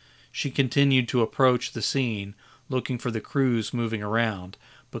 She continued to approach the scene, looking for the crews moving around,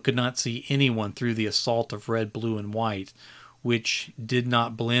 but could not see anyone through the assault of red, blue, and white, which did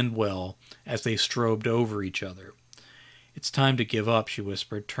not blend well as they strobed over each other. "It's time to give up," she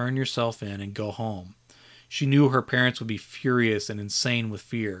whispered. "Turn yourself in and go home." She knew her parents would be furious and insane with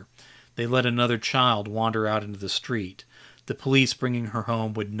fear. They let another child wander out into the street. The police bringing her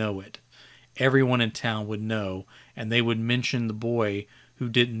home would know it. Everyone in town would know, and they would mention the boy who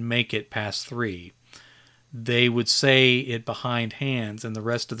didn't make it past 3. They would say it behind hands, and the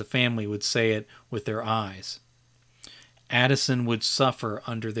rest of the family would say it with their eyes. Addison would suffer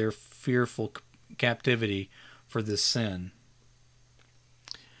under their fearful captivity for this sin.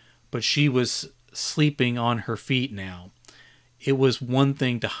 But she was sleeping on her feet now. It was one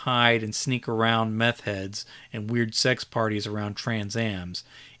thing to hide and sneak around meth heads and weird sex parties around Trans Ams.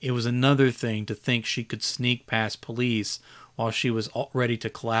 It was another thing to think she could sneak past police while she was ready to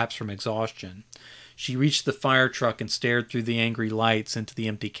collapse from exhaustion. She reached the fire truck and stared through the angry lights into the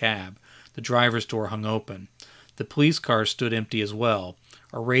empty cab. The driver's door hung open. The police car stood empty as well.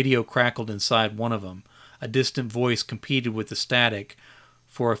 A radio crackled inside one of them. A distant voice competed with the static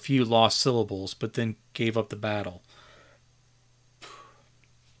for a few lost syllables, but then gave up the battle.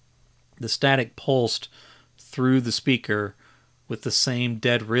 The static pulsed through the speaker with the same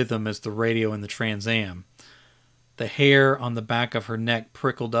dead rhythm as the radio in the Trans Am. The hair on the back of her neck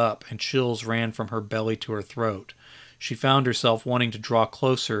prickled up, and chills ran from her belly to her throat. She found herself wanting to draw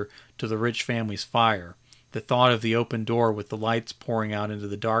closer to the rich family's fire. The thought of the open door with the lights pouring out into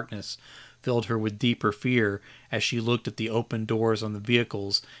the darkness filled her with deeper fear as she looked at the open doors on the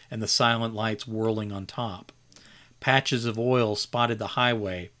vehicles and the silent lights whirling on top. Patches of oil spotted the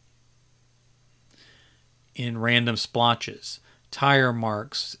highway in random splotches. tire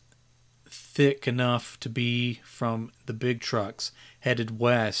marks thick enough to be from the big trucks headed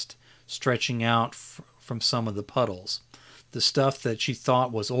west, stretching out from some of the puddles. The stuff that she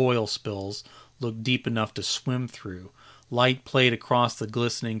thought was oil spills looked deep enough to swim through. Light played across the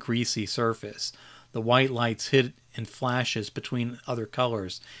glistening, greasy surface. The white lights hid in flashes between other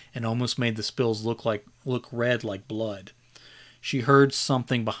colors and almost made the spills look red like blood. She heard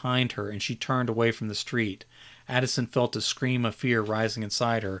something behind her, and she turned away from the street. Addison felt a scream of fear rising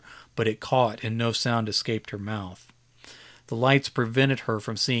inside her, but it caught, and no sound escaped her mouth. The lights prevented her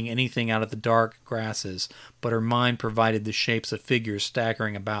from seeing anything out of the dark grasses, but her mind provided the shapes of figures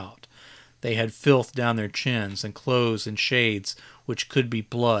staggering about. They had filth down their chins, and clothes in shades which could be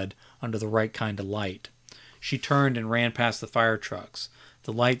blood under the right kind of light. She turned and ran past the fire trucks.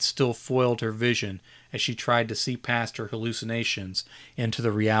 The light still foiled her vision as she tried to see past her hallucinations into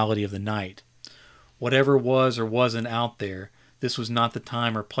the reality of the night. Whatever was or wasn't out there, this was not the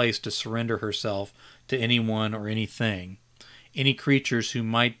time or place to surrender herself to anyone or anything. Any creatures who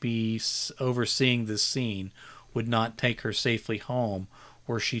might be overseeing this scene would not take her safely home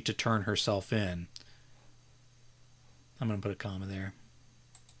were she to turn herself in. I'm going to put a comma there.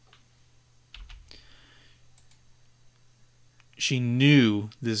 She knew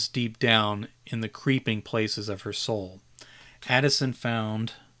this deep down in the creeping places of her soul. Addison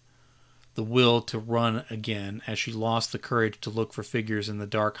found the will to run again as she lost the courage to look for figures in the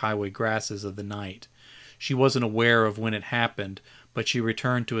dark highway grasses of the night. She wasn't aware of when it happened, but she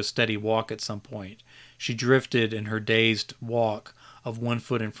returned to a steady walk at some point. She drifted in her dazed walk of one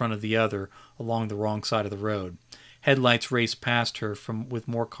foot in front of the other along the wrong side of the road. Headlights raced past her with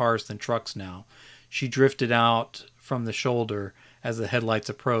more cars than trucks now. She drifted out from the shoulder as the headlights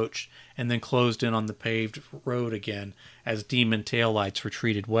approached, and then closed in on the paved road again as demon taillights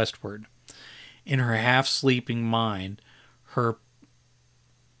retreated westward. In her half-sleeping mind,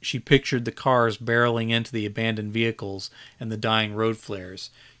 she pictured the cars barreling into the abandoned vehicles and the dying road flares.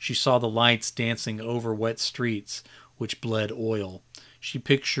 She saw the lights dancing over wet streets which bled oil. She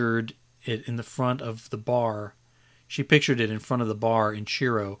pictured it in front of the bar in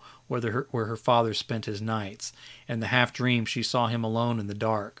Chiro where her father spent his nights. And the half-dream she saw him alone in the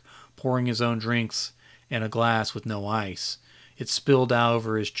dark, pouring his own drinks in a glass with no ice. It spilled out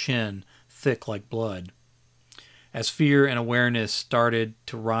over his chin, thick like blood. As fear and awareness started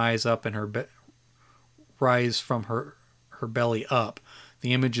to rise from her belly up,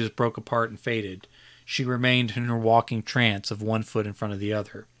 the images broke apart and faded. She remained in her walking trance of one foot in front of the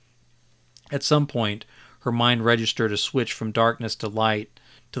other. At some point, her mind registered a switch from darkness to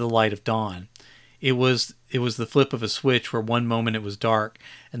the light of dawn. It was the flip of a switch where one moment it was dark,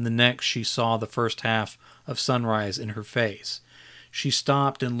 and the next she saw the first half of sunrise in her face. She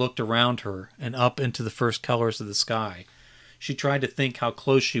stopped and looked around her and up into the first colors of the sky. She tried to think how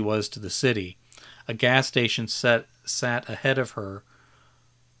close she was to the city. A gas station sat ahead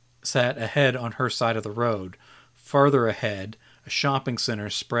on her side of the road. Farther ahead, a shopping center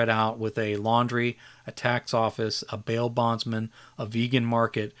spread out with a laundry, a tax office, a bail bondsman, a vegan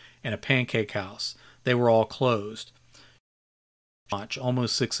market, and a pancake house. They were all closed.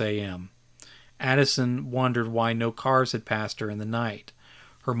 Almost 6 a.m. Addison wondered why no cars had passed her in the night.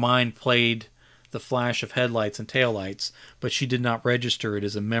 Her mind played the flash of headlights and taillights, but she did not register it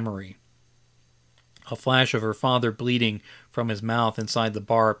as a memory. A flash of her father bleeding from his mouth inside the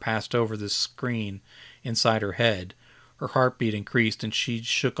bar passed over the screen inside her head. Her heartbeat increased, and she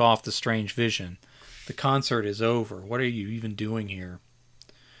shook off the strange vision. The concert is over. What are you even doing here?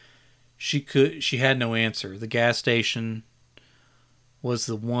 She had no answer. The gas station was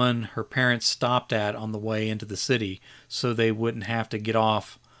the one her parents stopped at on the way into the city, so they wouldn't have to get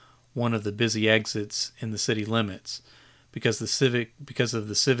off one of the busy exits in the city limits because of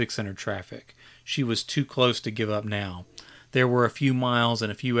the Civic Center traffic. She was too close to give up now. There were a few miles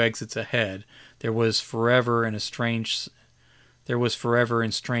and a few exits ahead. There was forever in strange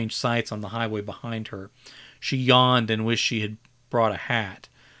sights on the highway behind her. She yawned and wished she had brought a hat.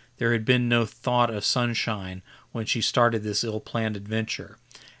 There had been no thought of sunshine when she started this ill-planned adventure.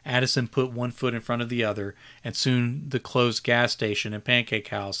 Addison put one foot in front of the other, and soon the closed gas station and pancake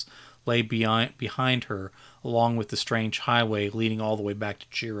house lay behind her, along with the strange highway leading all the way back to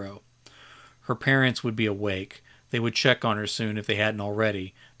Chiro. Her parents would be awake. They would check on her soon if they hadn't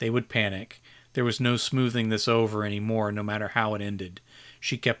already. They would panic. There was no smoothing this over anymore, no matter how it ended.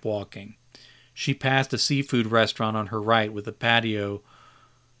 She kept walking. She passed a seafood restaurant on her right with a patio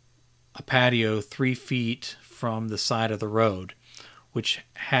 3 feet from the side of the road, which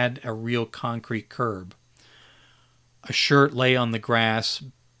had a real concrete curb. A shirt lay on the grass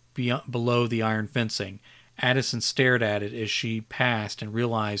below the iron fencing. Addison stared at it as she passed and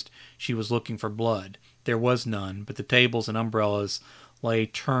realized she was looking for blood. There was none, but the tables and umbrellas lay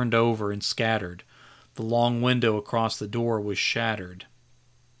turned over and scattered. The long window across the door was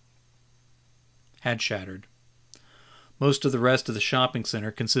had shattered. Most of the rest of the shopping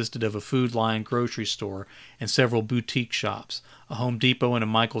center consisted of a food-lined grocery store and several boutique shops. A Home Depot and a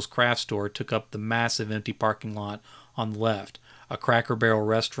Michael's Craft Store took up the massive empty parking lot on the left. A Cracker Barrel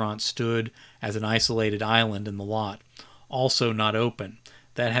restaurant stood as an isolated island in the lot, also not open.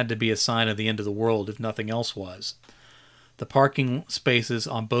 That had to be a sign of the end of the world if nothing else was. The parking spaces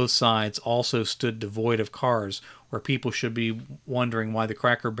on both sides also stood devoid of cars, where people should be wondering why the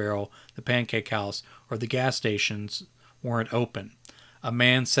Cracker Barrel, the Pancake House, or the gas stations weren't open. A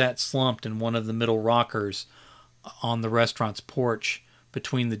man sat slumped in one of the middle rockers on the restaurant's porch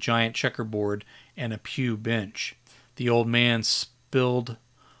between the giant checkerboard and a pew bench. The old man spilled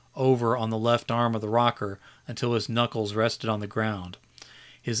over on the left arm of the rocker until his knuckles rested on the ground.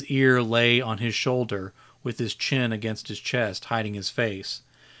 His ear lay on his shoulder, with his chin against his chest, hiding his face.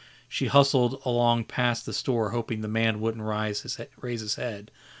 She hustled along past the store, hoping the man wouldn't raise his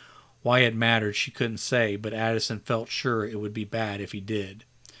head. Why it mattered she couldn't say, but Addison felt sure it would be bad if he did.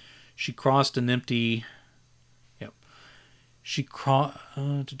 She crossed an empty... She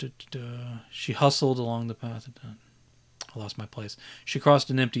hustled along the path... I lost my place. She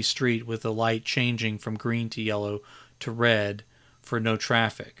crossed an empty street with the light changing from green to yellow to red for no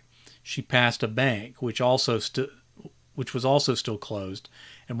traffic. She passed a bank, which was also still closed,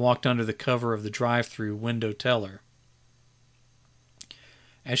 and walked under the cover of the drive-through window teller.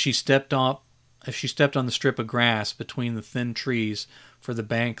 As she stepped on the strip of grass between the thin trees for the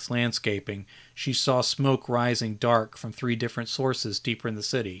bank's landscaping, she saw smoke rising dark from 3 different sources deeper in the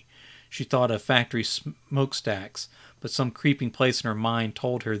city. She thought of factory smokestacks, but some creeping place in her mind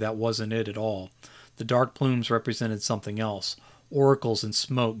told her that wasn't it at all. The dark plumes represented something else. Oracles in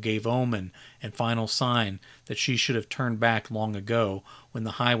smoke gave omen and final sign that she should have turned back long ago, when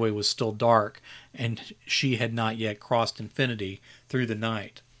the highway was still dark and she had not yet crossed infinity through the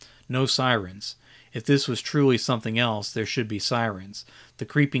night. No sirens. If this was truly something else, there should be sirens. The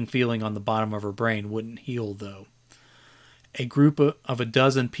creeping feeling on the bottom of her brain wouldn't heal, though. A group of a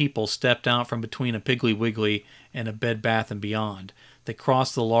dozen people stepped out from between a Piggly Wiggly and a Bed Bath & Beyond. They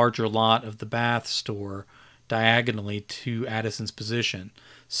crossed the larger lot of the bath store diagonally to Addison's position.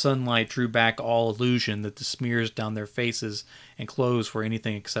 Sunlight drew back all illusion that the smears down their faces and clothes were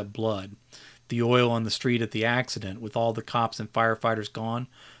anything except blood. The oil on the street at the accident, with all the cops and firefighters gone,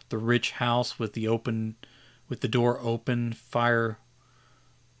 the rich house with the door open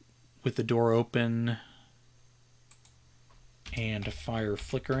and a fire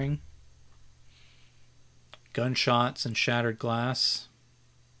flickering, gunshots and shattered glass.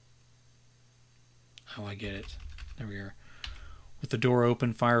 Oh, I get it. There we are. With the door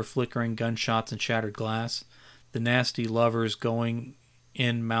open, fire flickering, gunshots and shattered glass. The nasty lovers going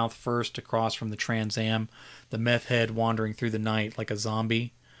in mouth first across from the Trans Am. The meth head wandering through the night like a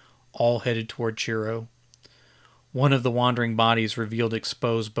zombie, all headed toward Chiro. One of the wandering bodies revealed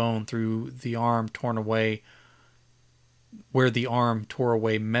exposed bone through the arm torn away, where the arm tore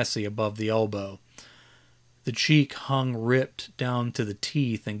away messy above the elbow. The cheek hung ripped down to the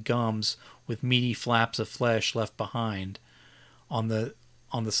teeth and gums, with meaty flaps of flesh left behind on the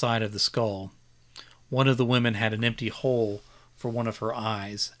side of the skull. One of the women had an empty hole for one of her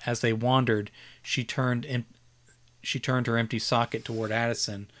eyes. As they wandered, she turned her empty socket toward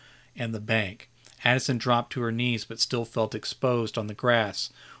Addison and the bank. Addison dropped to her knees, but still felt exposed on the grass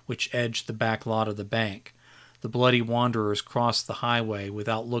which edged the back lot of the bank. The bloody wanderers crossed the highway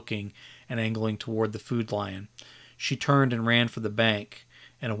without looking and angling toward the Food Lion. She turned and ran for the bank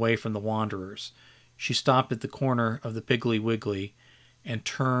and away from the wanderers. She stopped at the corner of the Piggly Wiggly and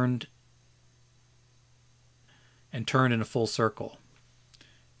turned in a full circle.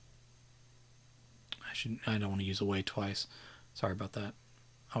 I don't want to use away twice. Sorry about that.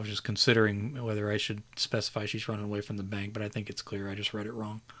 I was just considering whether I should specify she's running away from the bank, but I think it's clear. I just read it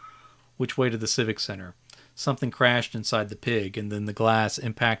wrong. Which way to the Civic Center? Something crashed inside the pig, and then the glass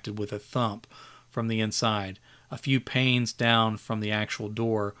impacted with a thump from the inside, a few panes down from the actual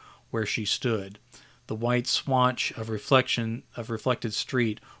door where she stood. The white swatch of reflected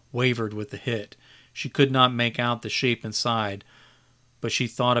street wavered with the hit. She could not make out the shape inside, but she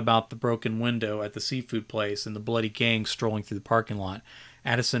thought about the broken window at the seafood place and the bloody gang strolling through the parking lot.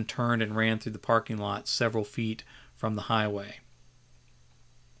 Addison turned and ran through the parking lot several feet from the highway.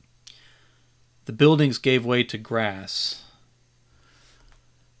 The buildings gave way to grass.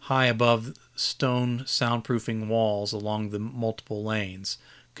 High above stone soundproofing walls along the multiple lanes.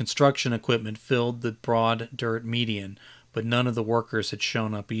 Construction equipment filled the broad dirt median, but none of the workers had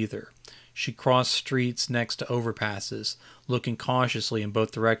shown up either. She crossed streets next to overpasses, looking cautiously in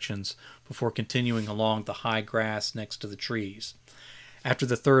both directions before continuing along the high grass next to the trees. After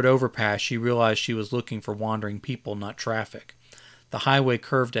the third overpass, she realized she was looking for wandering people, not traffic. The highway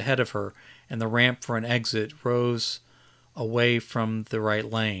curved ahead of her, and the ramp for an exit rose away from the right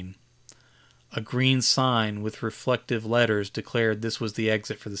lane. A green sign with reflective letters declared this was the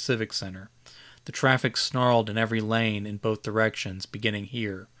exit for the Civic Center. The traffic snarled in every lane in both directions, beginning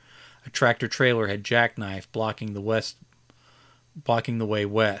here. A tractor-trailer had jackknifed, blocking the way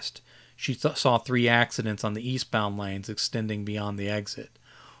west. She saw 3 accidents on the eastbound lanes extending beyond the exit.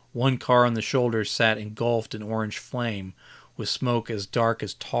 One car on the shoulder sat engulfed in orange flame, with smoke as dark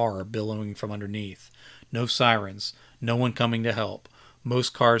as tar billowing from underneath. No sirens, no one coming to help.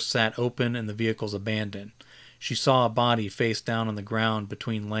 Most cars sat open and the vehicles abandoned. She saw a body face down on the ground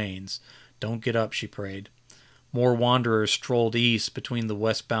between lanes. "Don't get up," she prayed. More wanderers strolled east between the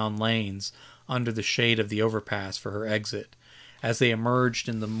westbound lanes under the shade of the overpass for her exit. As they emerged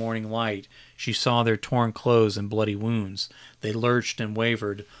in the morning light, she saw their torn clothes and bloody wounds. They lurched and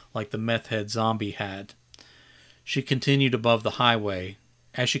wavered like the meth-head zombie had. She continued above the highway.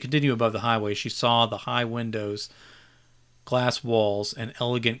 As she continued above the highway, she saw the high windows, glass walls, and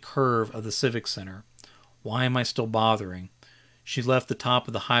elegant curve of the Civic Center. Why am I still bothering? She left the top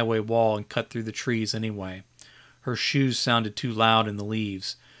of the highway wall and cut through the trees anyway. Her shoes sounded too loud in the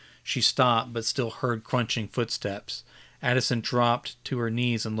leaves. She stopped, but still heard crunching footsteps. Addison dropped to her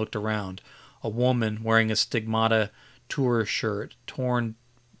knees and looked around. A woman wearing a Stigmata tour shirt, torn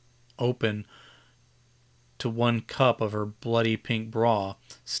open to one cup of her bloody pink bra,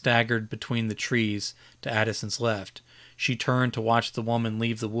 staggered between the trees to Addison's left. She turned to watch the woman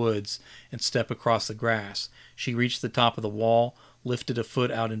leave the woods and step across the grass. She reached the top of the wall, lifted a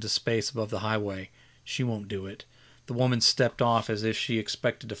foot out into space above the highway. She won't do it. The woman stepped off as if she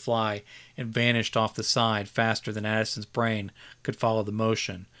expected to fly and vanished off the side faster than Addison's brain could follow the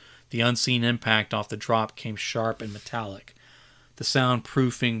motion. The unseen impact off the drop came sharp and metallic. The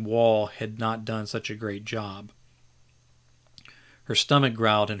soundproofing wall had not done such a great job. Her stomach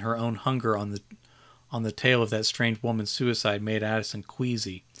growled, and her own hunger on the tail of that strange woman's suicide made Addison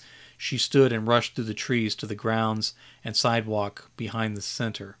queasy. She stood and rushed through the trees to the grounds and sidewalk behind the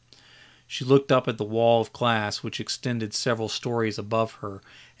center. She looked up at the wall of glass which extended several stories above her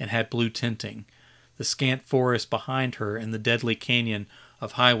and had blue tinting. The scant forest behind her and the deadly canyon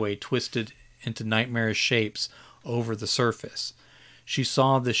of highway twisted into nightmarish shapes over the surface. She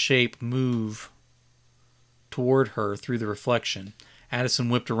saw the shape move toward her through the reflection. Addison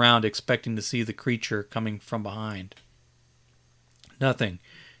whipped around, expecting to see the creature coming from behind. Nothing.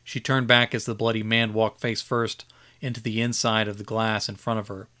 She turned back as the bloody man walked face first into the inside of the glass in front of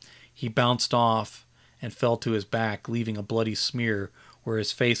her. He bounced off and fell to his back, leaving a bloody smear where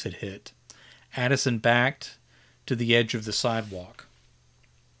his face had hit. Addison backed to the edge of the sidewalk.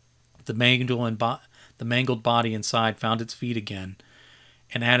 The mangled body inside found its feet again,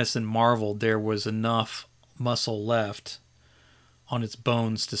 and Addison marveled there was enough muscle left on its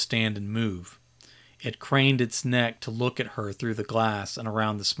bones to stand and move. It craned its neck to look at her through the glass and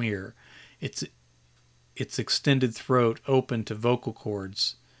around the smear. Its extended throat open to vocal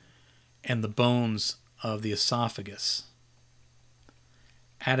cords and the bones of the esophagus.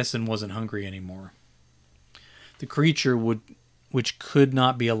 Addison wasn't hungry anymore. The creature, which could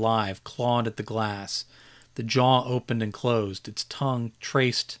not be alive, clawed at the glass. The jaw opened and closed, its tongue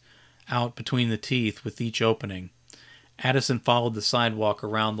traced out between the teeth with each opening. Addison followed the sidewalk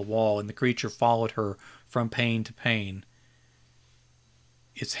around the wall, and the creature followed her from pane to pane.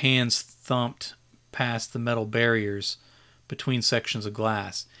 Its hands thumped past the metal barriers between sections of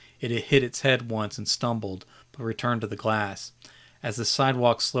glass. It had hit its head once and stumbled, but returned to the glass. As the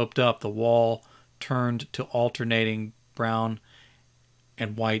sidewalk sloped up, the wall turned to alternating brown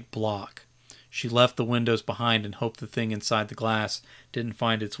and white block. She left the windows behind and hoped the thing inside the glass didn't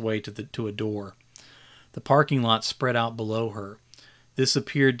find its way to a door. The parking lot spread out below her. This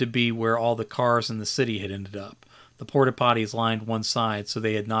appeared to be where all the cars in the city had ended up. The porta potties lined one side, so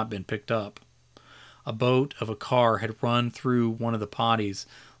they had not been picked up. A boat of a car had run through one of the potties,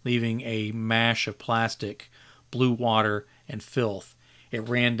 leaving a mash of plastic, blue water, and filth. It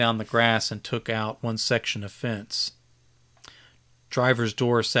ran down the grass and took out one section of fence. Driver's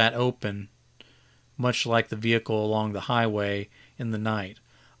door sat open, much like the vehicle along the highway in the night.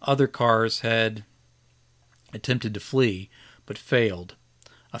 Other cars had attempted to flee, but failed.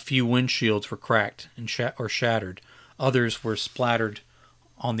 A few windshields were cracked and or shattered. Others were splattered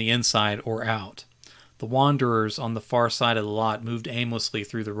on the inside or out. The wanderers on the far side of the lot moved aimlessly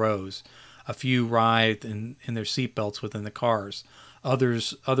through the rows. A few writhed in their seatbelts within the cars.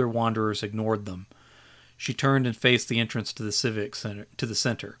 Other wanderers ignored them. She turned and faced the entrance to the civic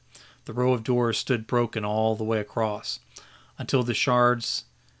center. The row of doors stood broken all the way across, until the shards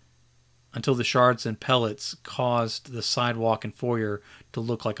and pellets caused the sidewalk and foyer to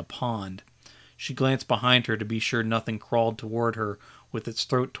look like a pond. She glanced behind her to be sure nothing crawled toward her with its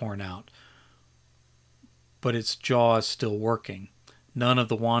throat torn out, but its jaws still working. None of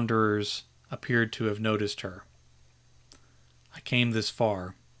the wanderers appeared to have noticed her. I came this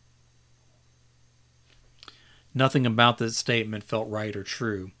far. Nothing about this statement felt right or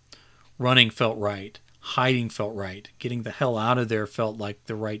true. Running felt right. Hiding felt right. Getting the hell out of there felt like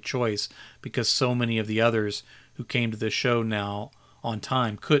the right choice because so many of the others who came to the show now on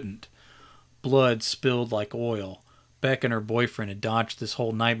time couldn't. Blood spilled like oil. Beck and her boyfriend had dodged this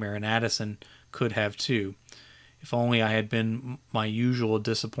whole nightmare, and Addison could have too. If only I had been my usual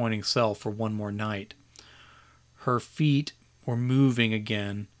disappointing self for one more night. Her feet were moving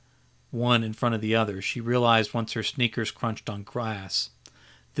again, one in front of the other. She realized once her sneakers crunched on grass.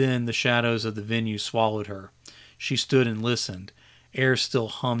 Then the shadows of the venue swallowed her. She stood and listened. Air still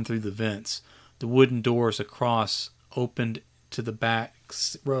hummed through the vents. The wooden doors across opened to the back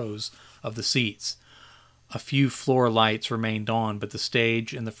rows of the seats. A few floor lights remained on, but the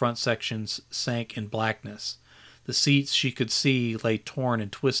stage and the front sections sank in blackness. The seats she could see lay torn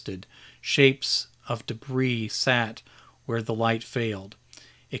and twisted. Shapes of debris sat where the light failed.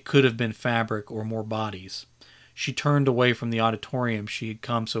 It could have been fabric or more bodies. She turned away from the auditorium she had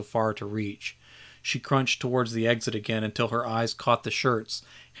come so far to reach. She crunched towards the exit again until her eyes caught the shirts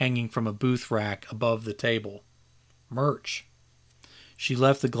hanging from a booth rack above the table. Merch. She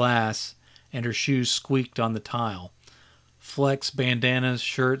left the glass, and her shoes squeaked on the tile. Flex bandanas,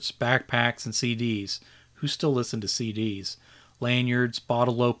 shirts, backpacks, and CDs. Who still listened to CDs? Lanyards,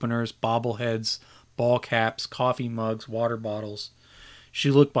 bottle openers, bobbleheads, ball caps, coffee mugs, water bottles. She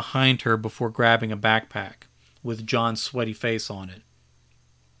looked behind her before grabbing a backpack with John's sweaty face on it.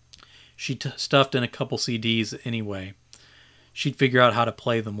 She stuffed in a couple CDs anyway. She'd figure out how to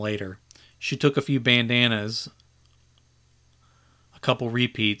play them later. She took a few bandanas, a couple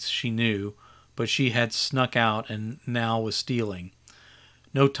repeats she knew, but she had snuck out and now was stealing.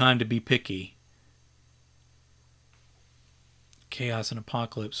 No time to be picky. Chaos and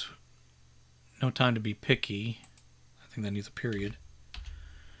Apocalypse. No time to be picky. I think that needs a period.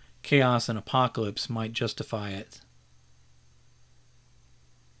 Chaos and Apocalypse might justify it.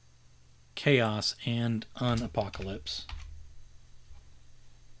 Chaos and Unapocalypse.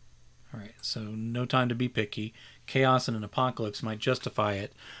 Alright, so no time to be picky. Chaos and an apocalypse might justify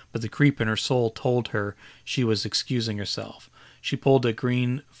it, but the creep in her soul told her she was excusing herself. She pulled a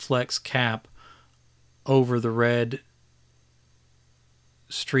green flex cap over the red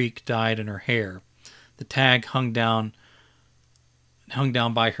streak dyed in her hair. The tag hung down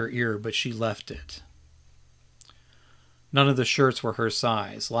by her ear, but she left it. None of the shirts were her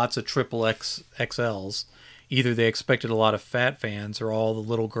size. Lots of triple XLs. Either they expected a lot of fat fans or all the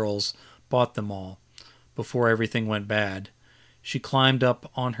little girls bought them all before everything went bad. She climbed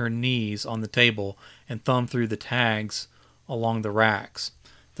up on her knees on the table and thumbed through the tags along the racks.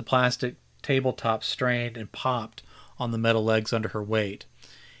 The plastic tabletop strained and popped on the metal legs under her weight.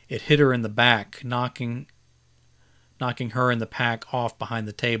 It hit her in the back, knocking her and the pack off behind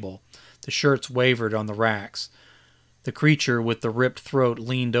the table. The shirts wavered on the racks. The creature with the ripped throat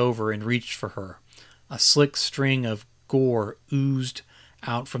leaned over and reached for her. A slick string of gore oozed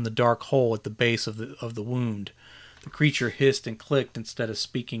out from the dark hole at the base of the wound. The creature hissed and clicked instead of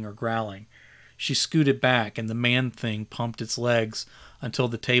speaking or growling. She scooted back, and the man-thing pumped its legs until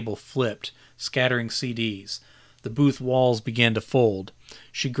the table flipped, scattering CDs. The booth walls began to fold.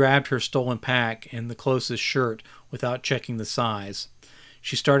 She grabbed her stolen pack and the closest shirt without checking the size.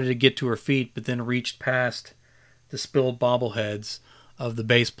 She started to get to her feet, but then reached past the spilled bobbleheads of the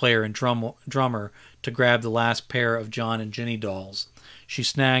bass player and drummer to grab the last pair of John and Jenny dolls. She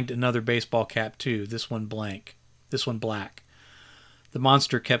snagged another baseball cap too, this one black. The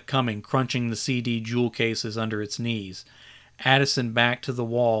monster kept coming, crunching the CD jewel cases under its knees. Addison backed to the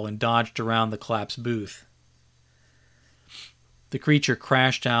wall and dodged around the collapsed booth. The creature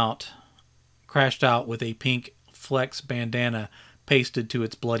crashed out with a pink flex bandana pasted to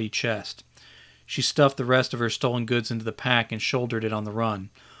its bloody chest. She stuffed the rest of her stolen goods into the pack and shouldered it on the run.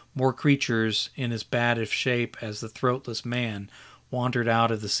 More creatures in as bad of shape as the throatless man wandered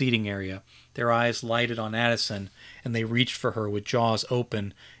out of the seating area. Their eyes lighted on Addison, and they reached for her with jaws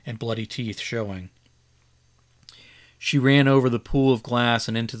open and bloody teeth showing. She ran over the pool of glass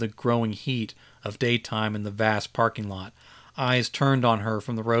and into the growing heat of daytime in the vast parking lot, eyes turned on her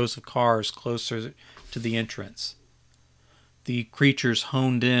from the rows of cars closer to the entrance. The creatures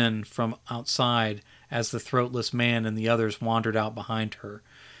honed in from outside as the throatless man and the others wandered out behind her.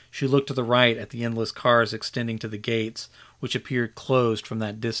 She looked to the right at the endless cars extending to the gates, which appeared closed from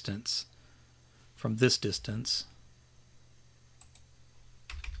that distance. From this distance.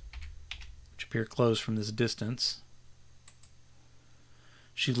 Which appeared closed from this distance.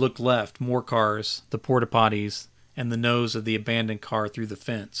 She looked left, more cars, the porta-potties, and the nose of the abandoned car through the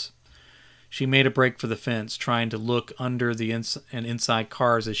fence. She made a break for the fence, trying to look under the and inside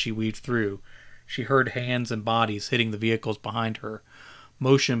cars as she weaved through. She heard hands and bodies hitting the vehicles behind her.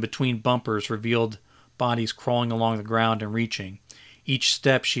 Motion between bumpers revealed bodies crawling along the ground and reaching. Each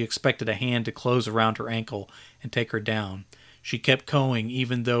step she expected a hand to close around her ankle and take her down. She kept going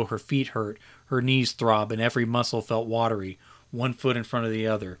even though her feet hurt, her knees throbbed, and every muscle felt watery, one foot in front of the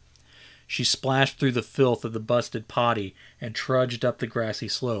other. She splashed through the filth of the busted potty and trudged up the grassy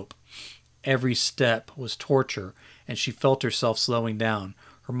slope. Every step was torture, and she felt herself slowing down.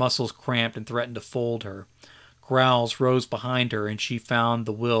 Her muscles cramped and threatened to fold her. Growls rose behind her, and she found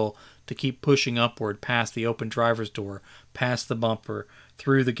the will to keep pushing upward past the open driver's door, past the bumper,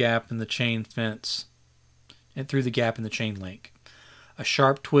 through the gap in the chain fence, and through the gap in the chain link. A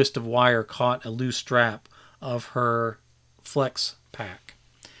sharp twist of wire caught a loose strap of her flex pack.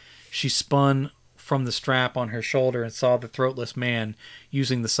 She spun from the strap on her shoulder and saw the throatless man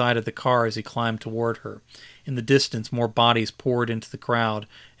using the side of the car as he climbed toward her. In the distance, more bodies poured into the crowd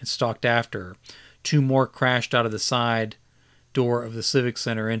and stalked after her. Two more crashed out of the side door of the Civic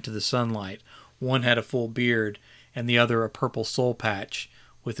Center into the sunlight. One had a full beard, and the other a purple soul patch,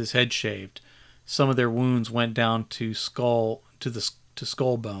 with his head shaved. Some of their wounds went down to skull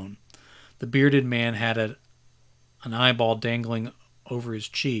bone. The bearded man had an eyeball dangling over his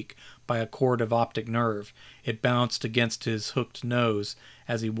cheek by a cord of optic nerve. It bounced against his hooked nose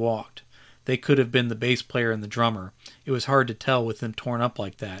as he walked. They could have been the bass player and the drummer. It was hard to tell with them torn up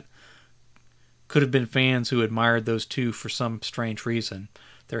like that. Could have been fans who admired those two for some strange reason.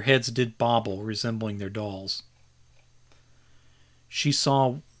 Their heads did bobble, resembling their dolls. She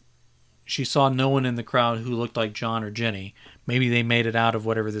saw no one in the crowd who looked like John or Jenny. Maybe they made it out of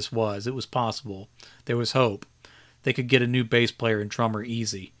whatever this was. It was possible. There was hope. They could get a new bass player and drummer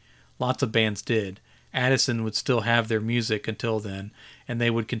easy. Lots of bands did. Addison would still have their music until then, and they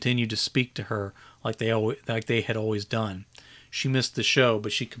would continue to speak to her like they had always done. She missed the show,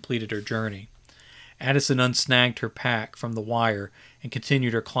 but she completed her journey. Addison unsnagged her pack from the wire and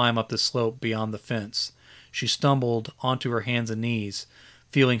continued her climb up the slope beyond the fence. She stumbled onto her hands and knees,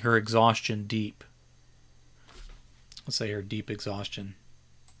 feeling her exhaustion deep. Let's say her deep exhaustion.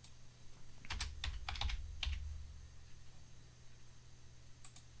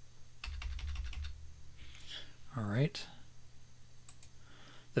 All right.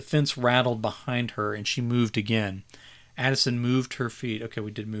 The fence rattled behind her and she moved again. Addison moved her feet. Okay,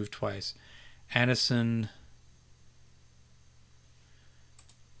 we did move twice. Addison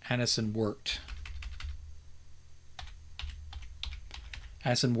worked.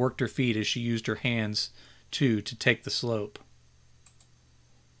 Addison worked her feet as she used her hands, too, to take the slope.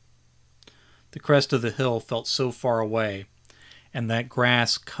 The crest of the hill felt so far away, and that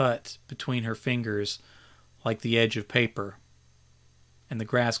grass cut between her fingers like the edge of paper.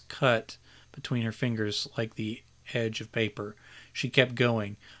 She kept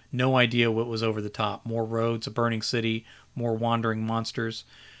going. No idea what was over the top. More roads, a burning city, more wandering monsters.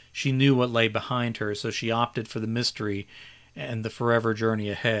 She knew what lay behind her, so she opted for the mystery and the forever journey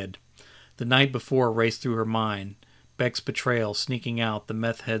ahead. The night before raced through her mind. Beck's betrayal, sneaking out, the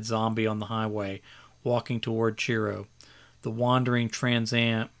meth head zombie on the highway, walking toward Chiro. The abandoned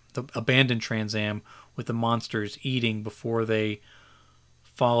Trans Am with the monsters eating before they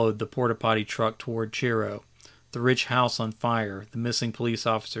followed the porta-potty truck toward Chiro. The rich house on fire, the missing police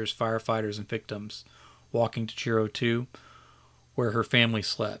officers, firefighters, and victims, walking to Chiro 2, where her family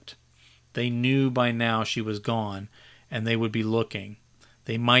slept. They knew by now she was gone, and they would be looking.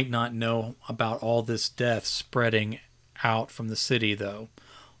 They might not know about all this death spreading out from the city, though.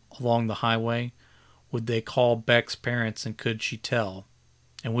 Along the highway, would they call Beck's parents, and could she tell?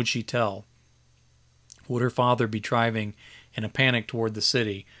 And would she tell? Would her father be driving in a panic toward the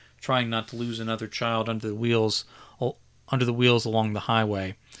city, trying not to lose another child under the wheels along the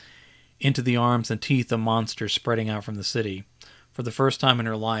highway, into the arms and teeth of monsters spreading out from the city? For the first time in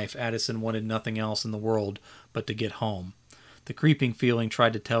her life, Addison wanted nothing else in the world but to get home. The creeping feeling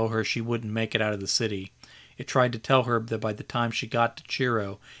tried to tell her she wouldn't make it out of the city. It tried to tell her that by the time she got to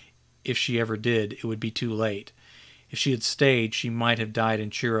Chiro, if she ever did, it would be too late. If she had stayed, she might have died in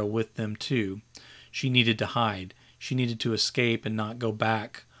Chiro with them too. She needed to hide. She needed to escape and not go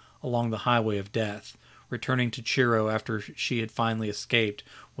back along the highway of death. Returning to Chiro after she had finally escaped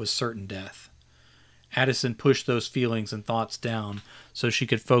was certain death. Addison pushed those feelings and thoughts down so she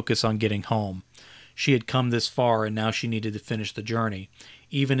could focus on getting home. She had come this far, and now she needed to finish the journey.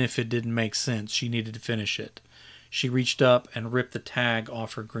 Even if it didn't make sense, she needed to finish it. She reached up and ripped the tag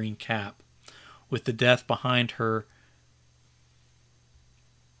off her green cap. With the death behind her,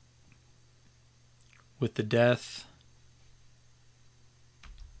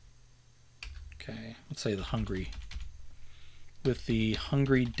 okay, let's say the hungry. With the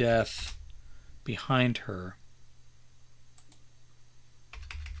hungry death behind her,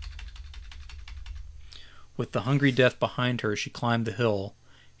 she climbed the hill,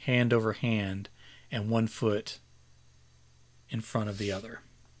 hand over hand, and one foot in front of the other.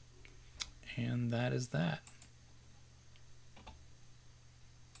 And that is that.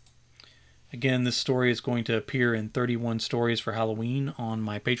 Again, this story is going to appear in 31 Stories for Halloween on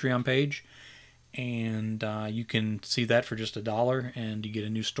my Patreon page. And you can see that for just $1, and you get a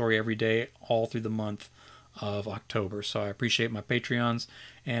new story every day all through the month of October. So I appreciate my Patreons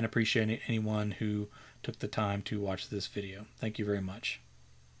and appreciate anyone who took the time to watch this video. Thank you very much.